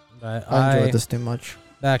liking. But I enjoyed this too much.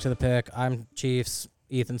 Back to the pick. I'm Chiefs.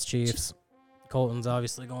 Ethan's Chiefs. Colton's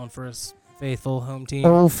obviously going for his faithful home team.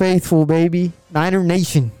 Oh, faithful, baby. Niner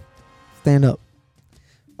Nation. Stand up.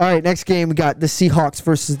 All right, next game, we got the Seahawks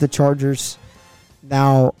versus the Chargers.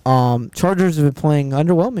 Now, Chargers have been playing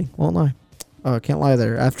underwhelming, won't lie. Can't lie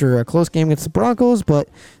there. After a close game against the Broncos, but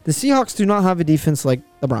the Seahawks do not have a defense like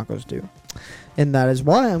the Broncos do. And that is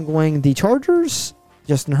why I'm going the Chargers.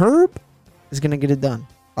 Justin Herb is going to get it done.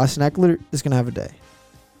 Austin Eckler is going to have a day.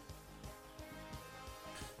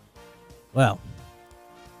 Well,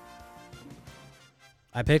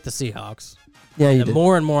 I picked the Seahawks. Yeah, you The did.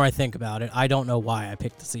 more and more I think about it, I don't know why I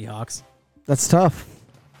picked the Seahawks. That's tough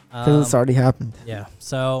because it's already happened. Yeah.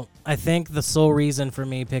 So I think the sole reason for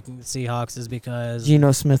me picking the Seahawks is because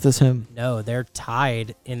Geno Smith is him. no, they're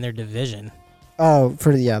tied in their division. Oh,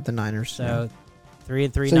 for the Niners. So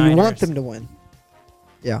 3-3 so Niners. you want them to win?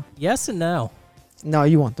 Yeah. Yes and no. No,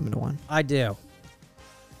 you want them to win. I do.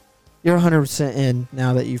 You're 100% in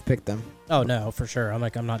now that you've picked them. Oh no, for sure. I'm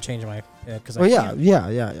not changing my pick because Oh yeah.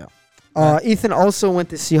 Ethan also went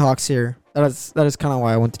to Seahawks here. That is kind of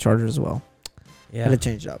why I went to Chargers as well. Yeah. Had to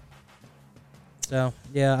change it up. So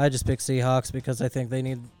yeah, I just picked Seahawks because I think they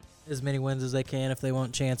need as many wins as they can if they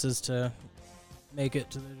want chances to make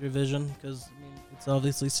it to the division. Because I mean, it's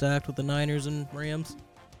obviously stacked with the Niners and Rams.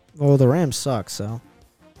 Well, the Rams suck, so.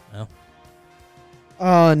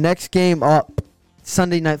 No. Next game up,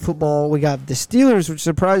 Sunday Night Football. We got the Steelers, which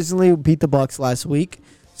surprisingly beat the Bucs last week.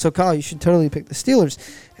 So Kyle, you should totally pick the Steelers.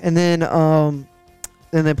 And then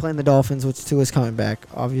they're playing the Dolphins, which Tua's coming back.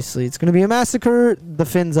 Obviously, it's going to be a massacre. The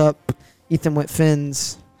Fins up. Ethan went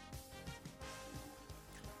Fins.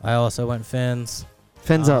 I also went Fins.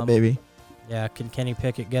 Fins up, baby. Yeah, can Kenny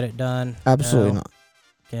Pickett get it done? Absolutely No. not.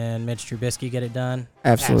 Can Mitch Trubisky get it done?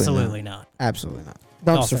 Absolutely not. Absolutely not.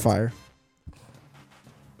 Dumpster Dolphins. fire.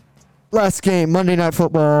 Last game, Monday Night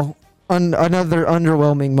Football. Another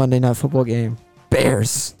underwhelming Monday Night Football game.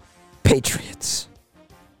 Bears, Patriots.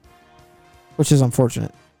 Which is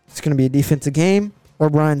unfortunate. It's going to be a defensive game, or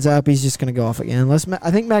Brian Zappe's just going to go off again.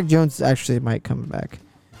 I think Mac Jones actually might come back.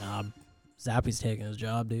 Nah, Zappy's taking his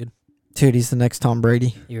job, dude. Dude, he's the next Tom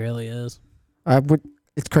Brady. He really is.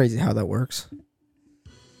 It's crazy how that works.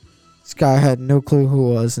 This guy had no clue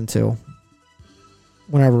who it was until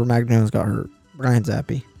whenever Mac Jones got hurt. Brian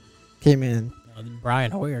Zappe came in.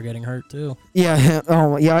 Brian Hoyer getting hurt too. Yeah.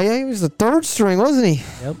 Oh, yeah. He was the third string, wasn't he?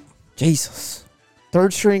 Yep. Jesus.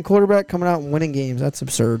 Third string quarterback coming out and winning games. That's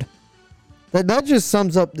absurd. That just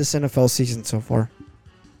sums up this NFL season so far.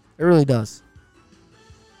 It really does.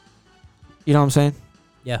 You know what I'm saying?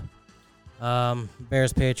 Yeah.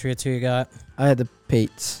 Bears, Patriots. Who you got? I had the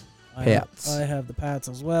Pates. Pats. I have the Pats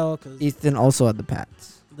as well because Ethan also had the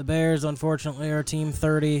Pats. the Bears, unfortunately, are Team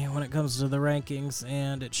 30 when it comes to the rankings,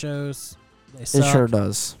 and it shows. They suck. It sure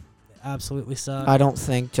does. They absolutely suck. I don't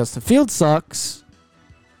think Justin Fields sucks,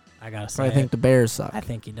 I gotta but say, I think the Bears suck. I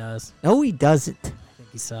think he does. No, he doesn't. I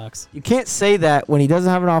think he sucks. You can't say that when he doesn't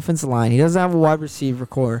have an offensive line. He doesn't have a wide receiver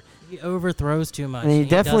core, He overthrows too much. and he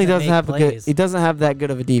definitely doesn't make have a good. plays. He doesn't have that good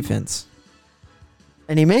of a defense.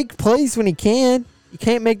 And he makes plays when he can. You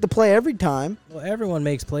can't make the play every time. Well, everyone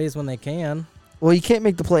makes plays when they can. Well, you can't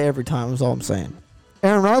make the play every time. Is all I'm saying.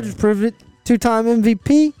 Aaron Rodgers proved it. 2-time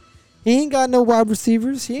MVP. He ain't got no wide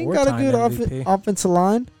receivers. He ain't got a 4-time good MVP. offensive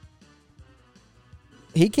line.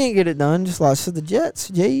 He can't get it done. Just lost to the Jets.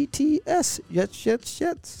 Jets.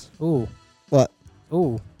 Jets. Ooh. What?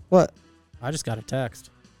 Ooh. What? I just got a text.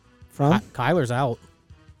 From Kyler's out.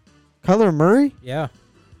 Kyler Murray? Yeah.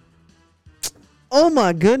 Oh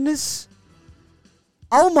my goodness.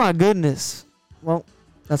 Oh my goodness. Well,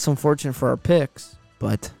 that's unfortunate for our picks,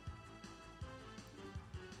 but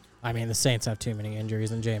I mean, the Saints have too many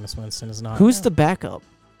injuries, and Jameis Winston is not. who's the backup?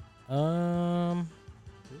 Who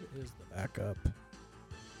is the backup?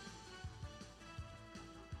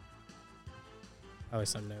 Probably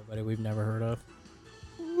some nobody we've never heard of.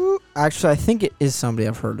 Actually, I think it is somebody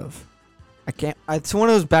I've heard of. I can't. It's one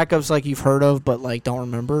of those backups like you've heard of, but like don't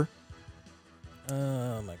remember.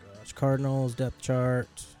 Oh my gosh, Cardinals depth chart.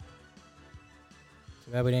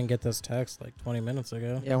 Too bad we didn't get this text like 20 minutes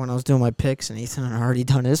ago. Yeah, when I was doing my picks, and Ethan had already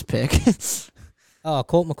done his pick. Oh,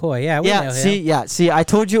 Colt McCoy. Yeah, we know him. See, I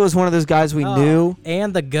told you it was one of those guys we knew.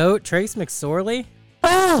 And the GOAT, Trace McSorley.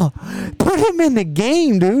 Oh, put him in the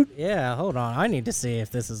game, dude. Yeah, hold on. I need to see if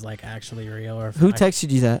this is like actually real or if Who texted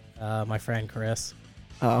you that? my friend Chris.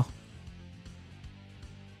 Oh,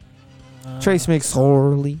 Trace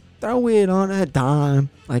McSorley. Throw it on a dime.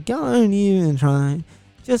 Like, y'all ain't even trying.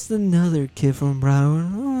 Just another kid from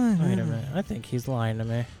Broward. Wait a minute. I think he's lying to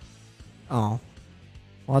me. Oh.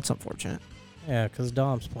 Well, that's unfortunate. Yeah, because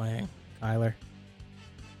Dom's playing Kyler.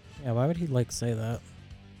 Yeah, why would he like say that?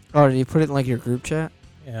 Oh, did you put it in like your group chat?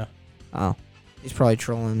 Yeah. Oh. He's probably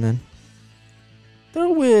trolling then.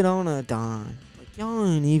 Throw it on a dime. Like, y'all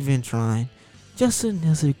ain't even trying. Just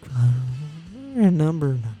another number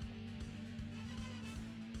 9.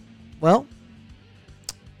 Well,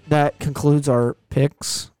 that concludes our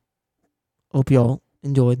picks. Hope y'all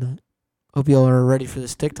enjoyed that. Hope y'all are ready for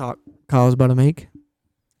this TikTok Kyle's about to make.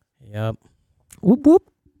 Yep. Whoop whoop.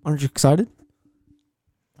 Aren't you excited?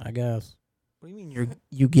 I guess. What do you mean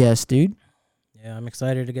you guess, dude? Yeah, I'm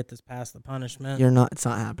excited to get this past the punishment. You're not. It's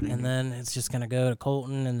not happening. And then it's just gonna go to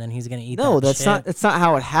Colton, and then he's gonna eat. No, that that's chip. not. That's not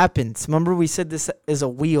how it happens. Remember, we said this is a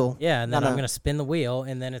wheel. Yeah, and then not I'm a- gonna spin the wheel,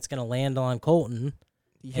 and then it's gonna land on Colton,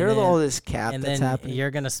 You hear and then- all this cap and that's then happening. you're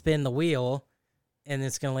gonna spin the wheel, and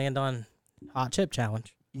it's gonna land on Hot Chip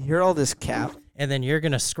Challenge. You hear all this cap. And then you're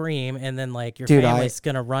gonna scream, and then like your Dude, family's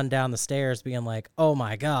gonna run down the stairs, being like, "Oh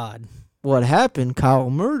my god!" What happened? Kyle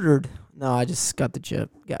murdered. No, I just got the chip,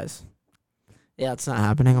 guys. Yeah, it's not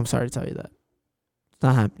happening. I'm sorry to tell you that. It's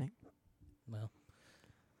not happening.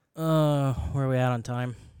 Well, where are we at on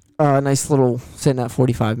time? Nice little sitting at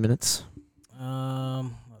 45 minutes.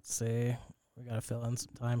 Let's see. We gotta fill in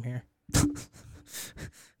some time here.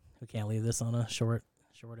 We can't leave this on a short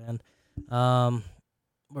end. What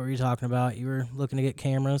were you talking about? You were looking to get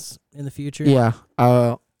cameras in the future? Yeah.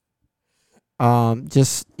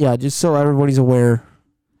 Just so everybody's aware,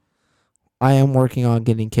 I am working on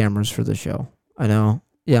getting cameras for the show. I know,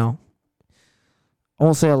 I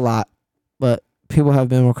won't say a lot, but people have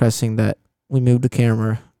been requesting that we move the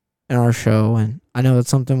camera in our show, and I know it's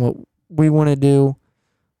something what we want to do.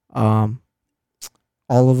 All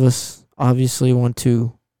of us obviously want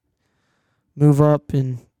to move up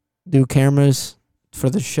and do cameras for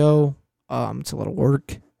the show. It's a little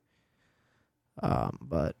work,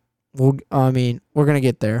 but we're gonna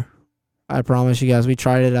get there. I promise you guys. We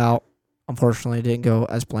tried it out. Unfortunately, it didn't go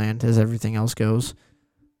as planned as everything else goes.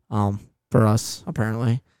 For us,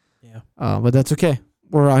 apparently. Yeah. But that's okay.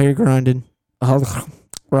 We're out here grinding.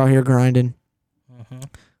 We're out here grinding,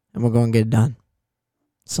 and we're going to get it done,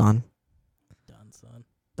 son.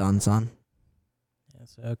 Done, son. Yeah,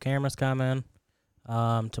 so cameras coming.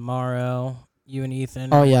 Tomorrow, you and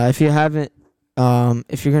Ethan. Oh yeah, if you haven't,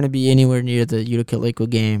 if you're gonna be anywhere near the Utica Lakewood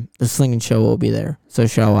game, the Sling and Show will be there. So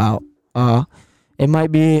show out.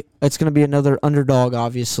 It's gonna be another Underdog,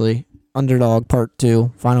 obviously. Underdog Part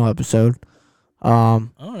 2, final episode. I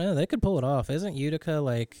don't know. They could pull it off. Isn't Utica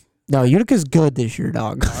like? No, Utica's good this year,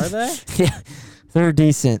 dog. Are they? Yeah, they're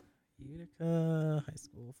decent. Utica high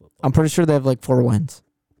school football. I'm pretty sure they have like 4 wins.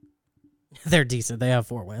 They're decent. They have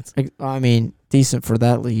 4 wins. I mean, decent for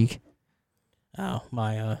that league. Oh,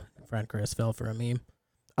 my friend Chris fell for a meme,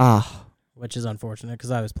 Ah, which is unfortunate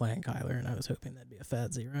because I was playing Kyler and I was hoping that'd be a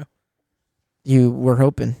fat 0. you were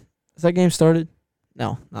hoping. Has that game started?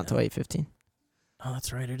 No, not till 8:15. Oh,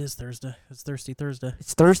 that's right. It is Thursday. It's Thirsty Thursday.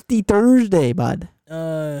 It's Thirsty Thursday, bud.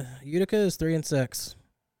 Utica is 3-6.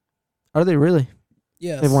 Are they really?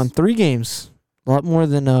 Yes. They've won 3 games. A lot more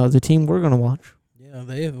than the team we're going to watch. Yeah,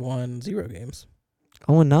 they have won 0 games.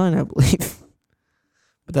 0-9, I believe.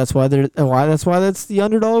 But that's why that's the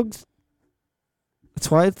underdogs. That's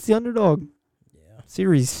why it's the underdog Yeah.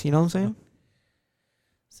 series. You know what I'm saying?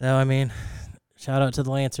 So, I mean, shout out to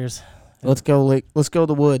the Lancers. Let's go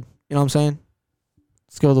the wood. You know what I'm saying?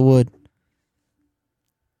 Let's go the wood.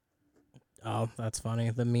 Oh, that's funny.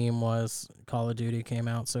 The meme was Call of Duty came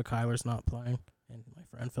out, so Kyler's not playing, and my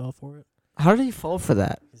friend fell for it How did he fall for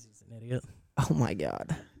that? because he's an idiot. Oh my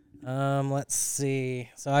god. Let's see.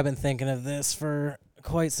 So I've been thinking of this for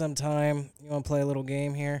quite some time. You want to play a little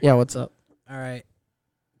game here? Yeah, what's up? All right.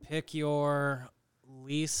 Pick your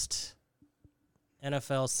least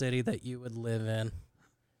NFL city that you would live in.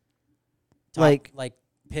 Like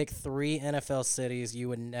pick 3 NFL cities you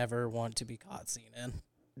would never want to be caught seen in.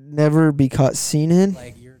 never be caught seen in.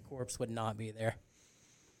 Like your corpse would not be there.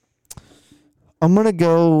 I'm gonna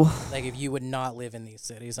go. Like if you would not live in these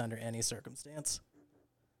cities under any circumstance.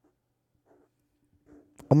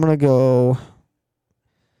 I'm gonna go.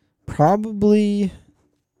 Probably.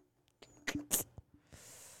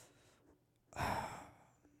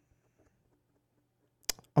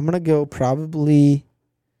 I'm gonna go probably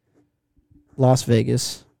Las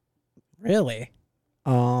Vegas. Really?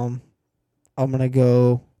 I'm gonna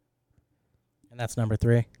go. And that's number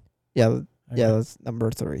 3. Yeah, Okay. that's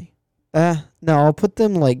number 3. No, I'll put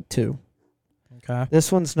them like 2. Okay.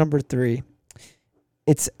 This one's number 3.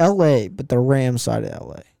 It's L.A., but the Rams side of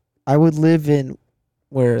L.A. I would live in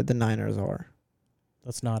where the Niners are.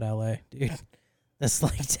 That's not LA, dude. That's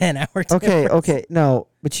like 10 hours. Okay, no,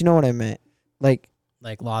 but you know what I meant. Like,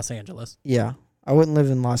 Los Angeles. yeah, I wouldn't live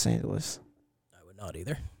in Los Angeles. I would not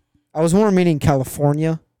either. I was more meaning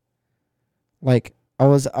California. Like, I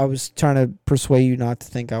was trying to persuade you not to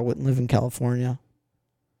think I wouldn't live in California.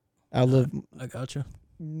 I live I gotcha.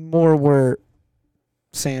 more where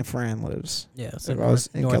San Fran lives. Yeah, so If I was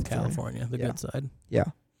in North California. California, the Yeah. good side. Yeah.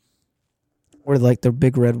 Where, like, the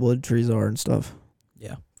big redwood trees are and stuff.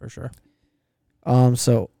 Yeah, for sure.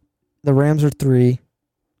 So the Rams are 3.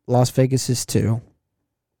 Las Vegas is 2.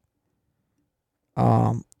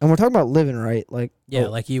 And we're talking about living, right? Like, Yeah,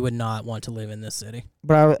 like you would not want to live in this city.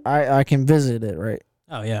 but I can visit it, right?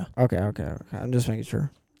 Oh yeah. Okay. I'm just making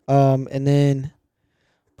sure. And then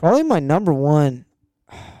probably my number one.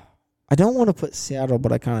 I don't want to put Seattle,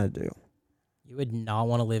 but I kind of do. You would not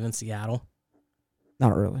want to live in Seattle,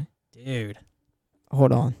 Not really. dude.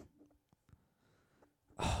 Hold on.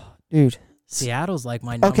 Dude. Seattle's like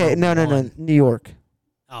my number Okay, no. one. New York.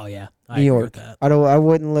 Oh yeah, New I agree York. with that. I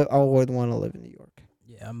wouldn't want to live in New York.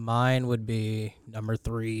 Yeah, mine would be number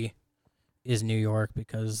 3 is New York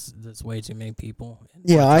because there's way too many people. in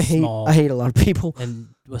Yeah, such I hate a lot of people. and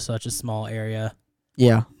with such a small area.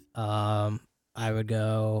 Yeah. I would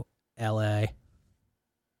go L.A.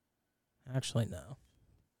 Actually, no.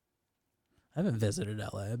 I haven't visited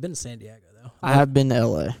L.A. I've been to San Diego though. I have been to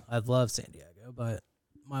LA. I've loved San Diego, but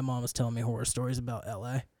my mom was telling me horror stories about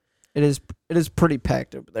L.A. It is pretty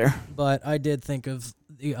packed over there. But I did think of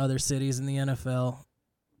the other cities in the NFL.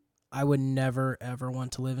 I would never, ever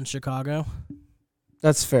want to live in Chicago.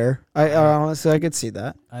 That's fair. I honestly I could see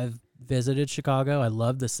that. I've visited Chicago. I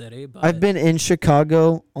love the city. But I've been in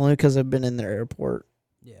Chicago only because I've been in their airport.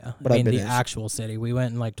 Yeah. But I I've mean, been the in actual city. We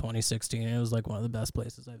went in like 2016, and it was like one of the best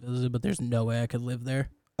places I visited, but there's no way I could live there.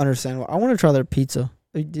 Understandable. I want to try their pizza.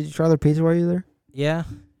 Did you try their pizza while you were there? Yeah.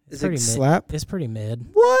 Is it slap? It's pretty mid.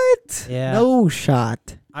 What? Yeah. No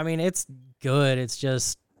shot. I mean, it's good. It's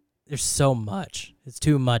just, there's so much. It's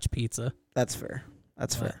too much pizza. That's fair.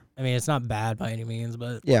 That's But, fair. I mean, it's not bad by any means,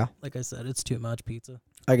 but Yeah, like I said, it's too much pizza.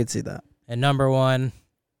 I could see that. And number 1,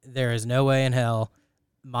 there is no way in hell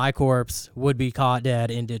my corpse would be caught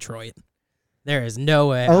dead in Detroit. There is no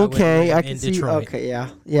way. Okay, I can can see. Detroit. Okay,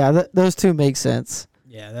 yeah. Those two make sense.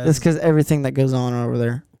 Yeah, That's that's because everything that goes on over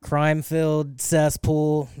there. crime-filled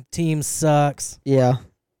cesspool. Team sucks. Yeah.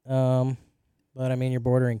 But I mean, you're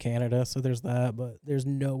bordering Canada, so there's that. But there's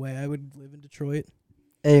no way I would live in Detroit.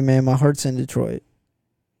 Hey man, my heart's in Detroit.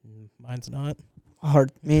 Mine's not.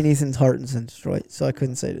 Me and Ethan's heart is in Detroit, so I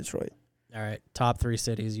couldn't say Detroit. All right, top 3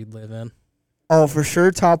 cities you'd live in. Oh, for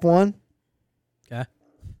sure, top one. Okay.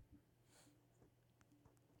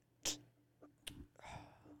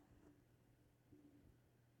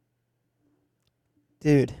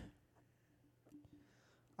 Dude.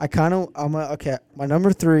 Okay, my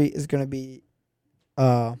number 3 is gonna be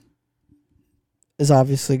is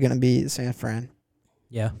obviously gonna be San Fran.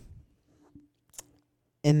 Yeah.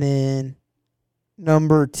 And then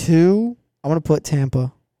number 2, I'm gonna put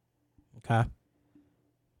Tampa. Okay.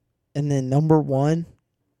 And then number 1,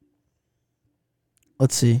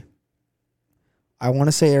 let's see. I want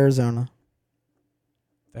to say Arizona,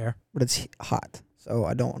 Fair. but it's hot, so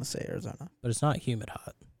I don't want to say Arizona. But it's not humid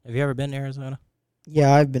hot. Have you ever been to Arizona?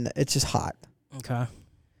 Yeah, I've been. It's just hot. Okay.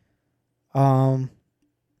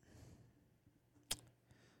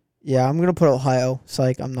 Yeah, I'm gonna put Ohio.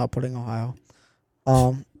 Psych, I'm not putting Ohio.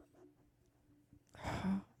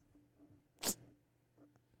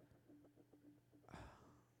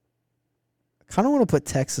 I kind of want to put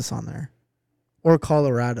Texas on there, or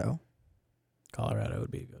Colorado. Colorado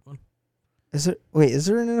would be a good one. Is it? Wait, is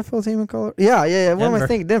there an NFL team in Colorado? Yeah. What am I Denver.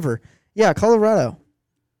 thinking? Denver. Yeah, Colorado.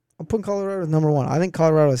 I'm putting Colorado as number 1. I think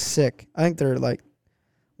Colorado is sick. I think they're like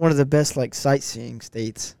one of the best like sightseeing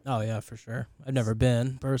states. Oh yeah, for sure. I've never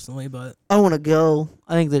been personally, but I want to go.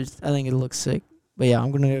 I think it looks sick. But yeah,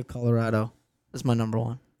 I'm gonna go to Colorado. That's my number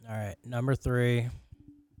 1. all right. Number 3.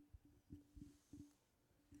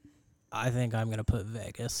 I think I'm gonna put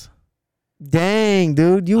Vegas. Dang,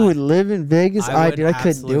 dude, you would live in Vegas? I would couldn't do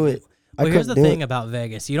absolutely- it. Well, here's the couldn't do thing it. about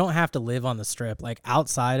Vegas. You don't have to live on the strip. Like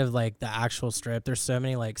outside of like the actual strip, there's so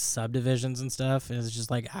many like subdivisions and stuff. And it's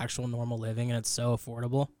just like actual normal living and it's so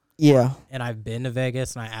affordable. Yeah. And I've been to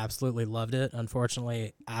Vegas and I absolutely loved it.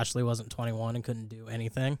 Unfortunately, Ashley wasn't 21 and couldn't do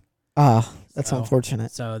anything. That's So-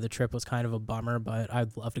 unfortunate. So the trip was kind of a bummer, but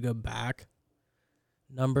I'd love to go back.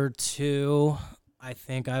 Number 2, I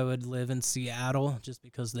think I would live in Seattle just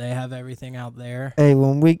because they have everything out there. Hey,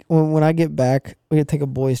 when I get back, we gotta take a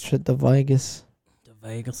boys trip to Vegas. To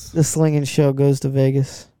Vegas. The Slinging Show goes to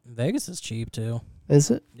Vegas. Vegas is cheap too.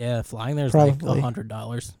 Is it? Yeah, flying there's like Probably.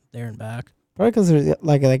 $100 there and back. Probably because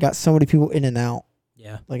they got so many people in and out.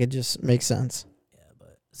 Yeah. Like it just makes sense. Yeah,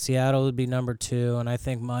 but Seattle would be number 2, and I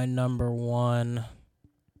think my number 1.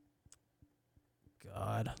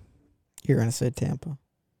 God, You're gonna say Tampa.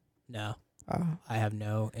 no, I have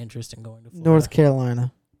no interest in going to Florida. North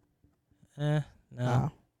Carolina. No,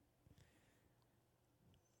 Ah.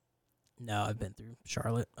 no. I've been through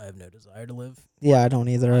Charlotte. I have no desire to live. Yeah, I don't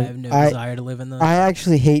either. I have no desire to live in the. I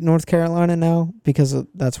actually hate North Carolina now because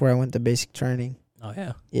that's where I went to basic training. Oh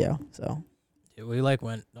yeah. Yeah, so Yeah, we like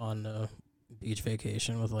went on a beach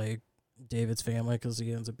vacation with like David's family because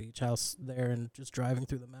he owns a beach house there, and just driving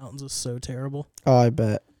through the mountains is so terrible. Oh, I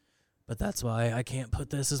bet. But that's why I can't put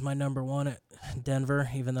this as my number one at Denver,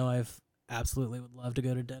 even though I've absolutely would love to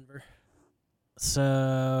go to Denver.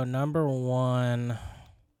 So, number one,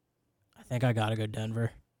 I think I got to go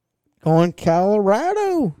Denver. Going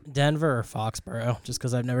Colorado. Denver or Foxborough, just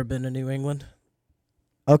because I've never been to New England.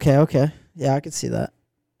 Okay. Yeah, I can see that.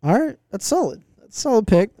 All right, that's solid. That's a solid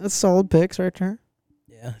pick. That's solid picks right there.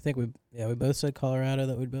 Yeah, I think we both said Colorado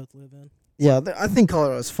that we'd both live in. Yeah, I think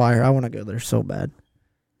Colorado's fire. I want to go there so bad.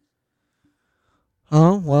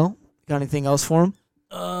 Oh, well, got anything else for him?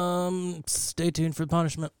 Stay tuned for the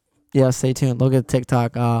punishment. Yeah, stay tuned. Look at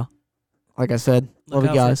TikTok. Like I said, love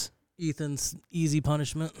you guys. Ethan's easy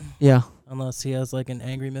punishment. Yeah. Unless he has like an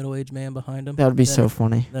angry middle-aged man behind him. That would be so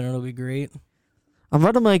funny. Then it'll be great. I'm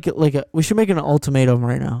about to make it we should make an ultimatum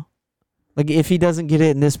right now. Like, if he doesn't get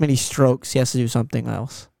it in this many strokes, he has to do something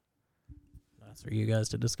else. That's for you guys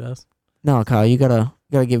to discuss. No, Kyle, you gotta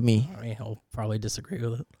give me. I mean, he'll probably disagree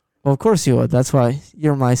with it. Well, of course you would. That's why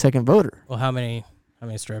you're my second voter. Well, how many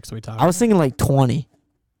strokes are we talking? I was thinking like 20.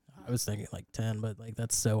 I was thinking like 10, but like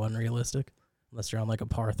that's so unrealistic. Unless you're on like a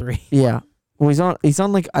par 3. Yeah. Well, he's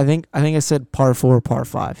on like I think I said par 4, par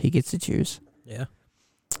 5. He gets to choose. Yeah.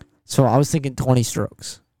 So I was thinking 20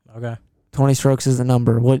 strokes. Okay. 20 strokes is the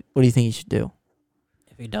number. What do you think he should do?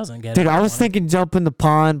 If he doesn't get it. Dude, I was thinking jump in the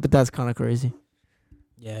pond, but that's kind of crazy.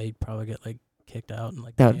 Yeah, he'd probably get like kicked out and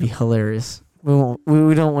like that would be hilarious. We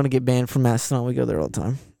don't want to get banned from Mastodon. We go there all the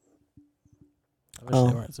time. I wish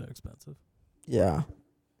they weren't so expensive. Yeah.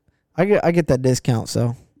 I get that discount,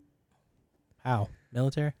 so. How?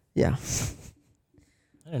 Military? Yeah.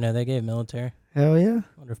 I didn't know they gave military. Hell yeah.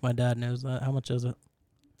 I wonder if my dad knows that. How much is it?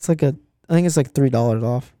 It's like I think it's like $3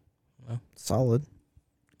 off. Oh. Solid.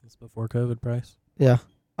 It's before COVID price. Yeah.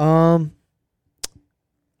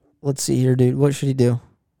 Let's see here, dude. What should he do?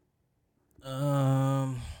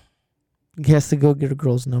 He has to go get a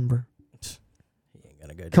girl's number. He ain't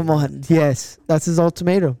gonna go. Come on. Yes. That's his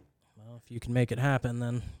ultimatum. Well, if you can make it happen,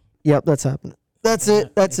 then. Yep, that's happening. That's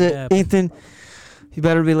it. That's it. Ethan, you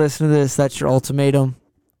better be listening to this. That's your ultimatum.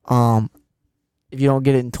 If you don't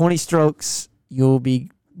get it in 20 strokes, you'll be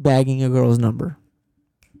bagging a girl's number.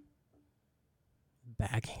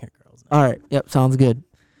 Bagging a girl's number. All right. Yep, sounds good.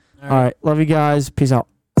 All right. Love you guys. Peace out.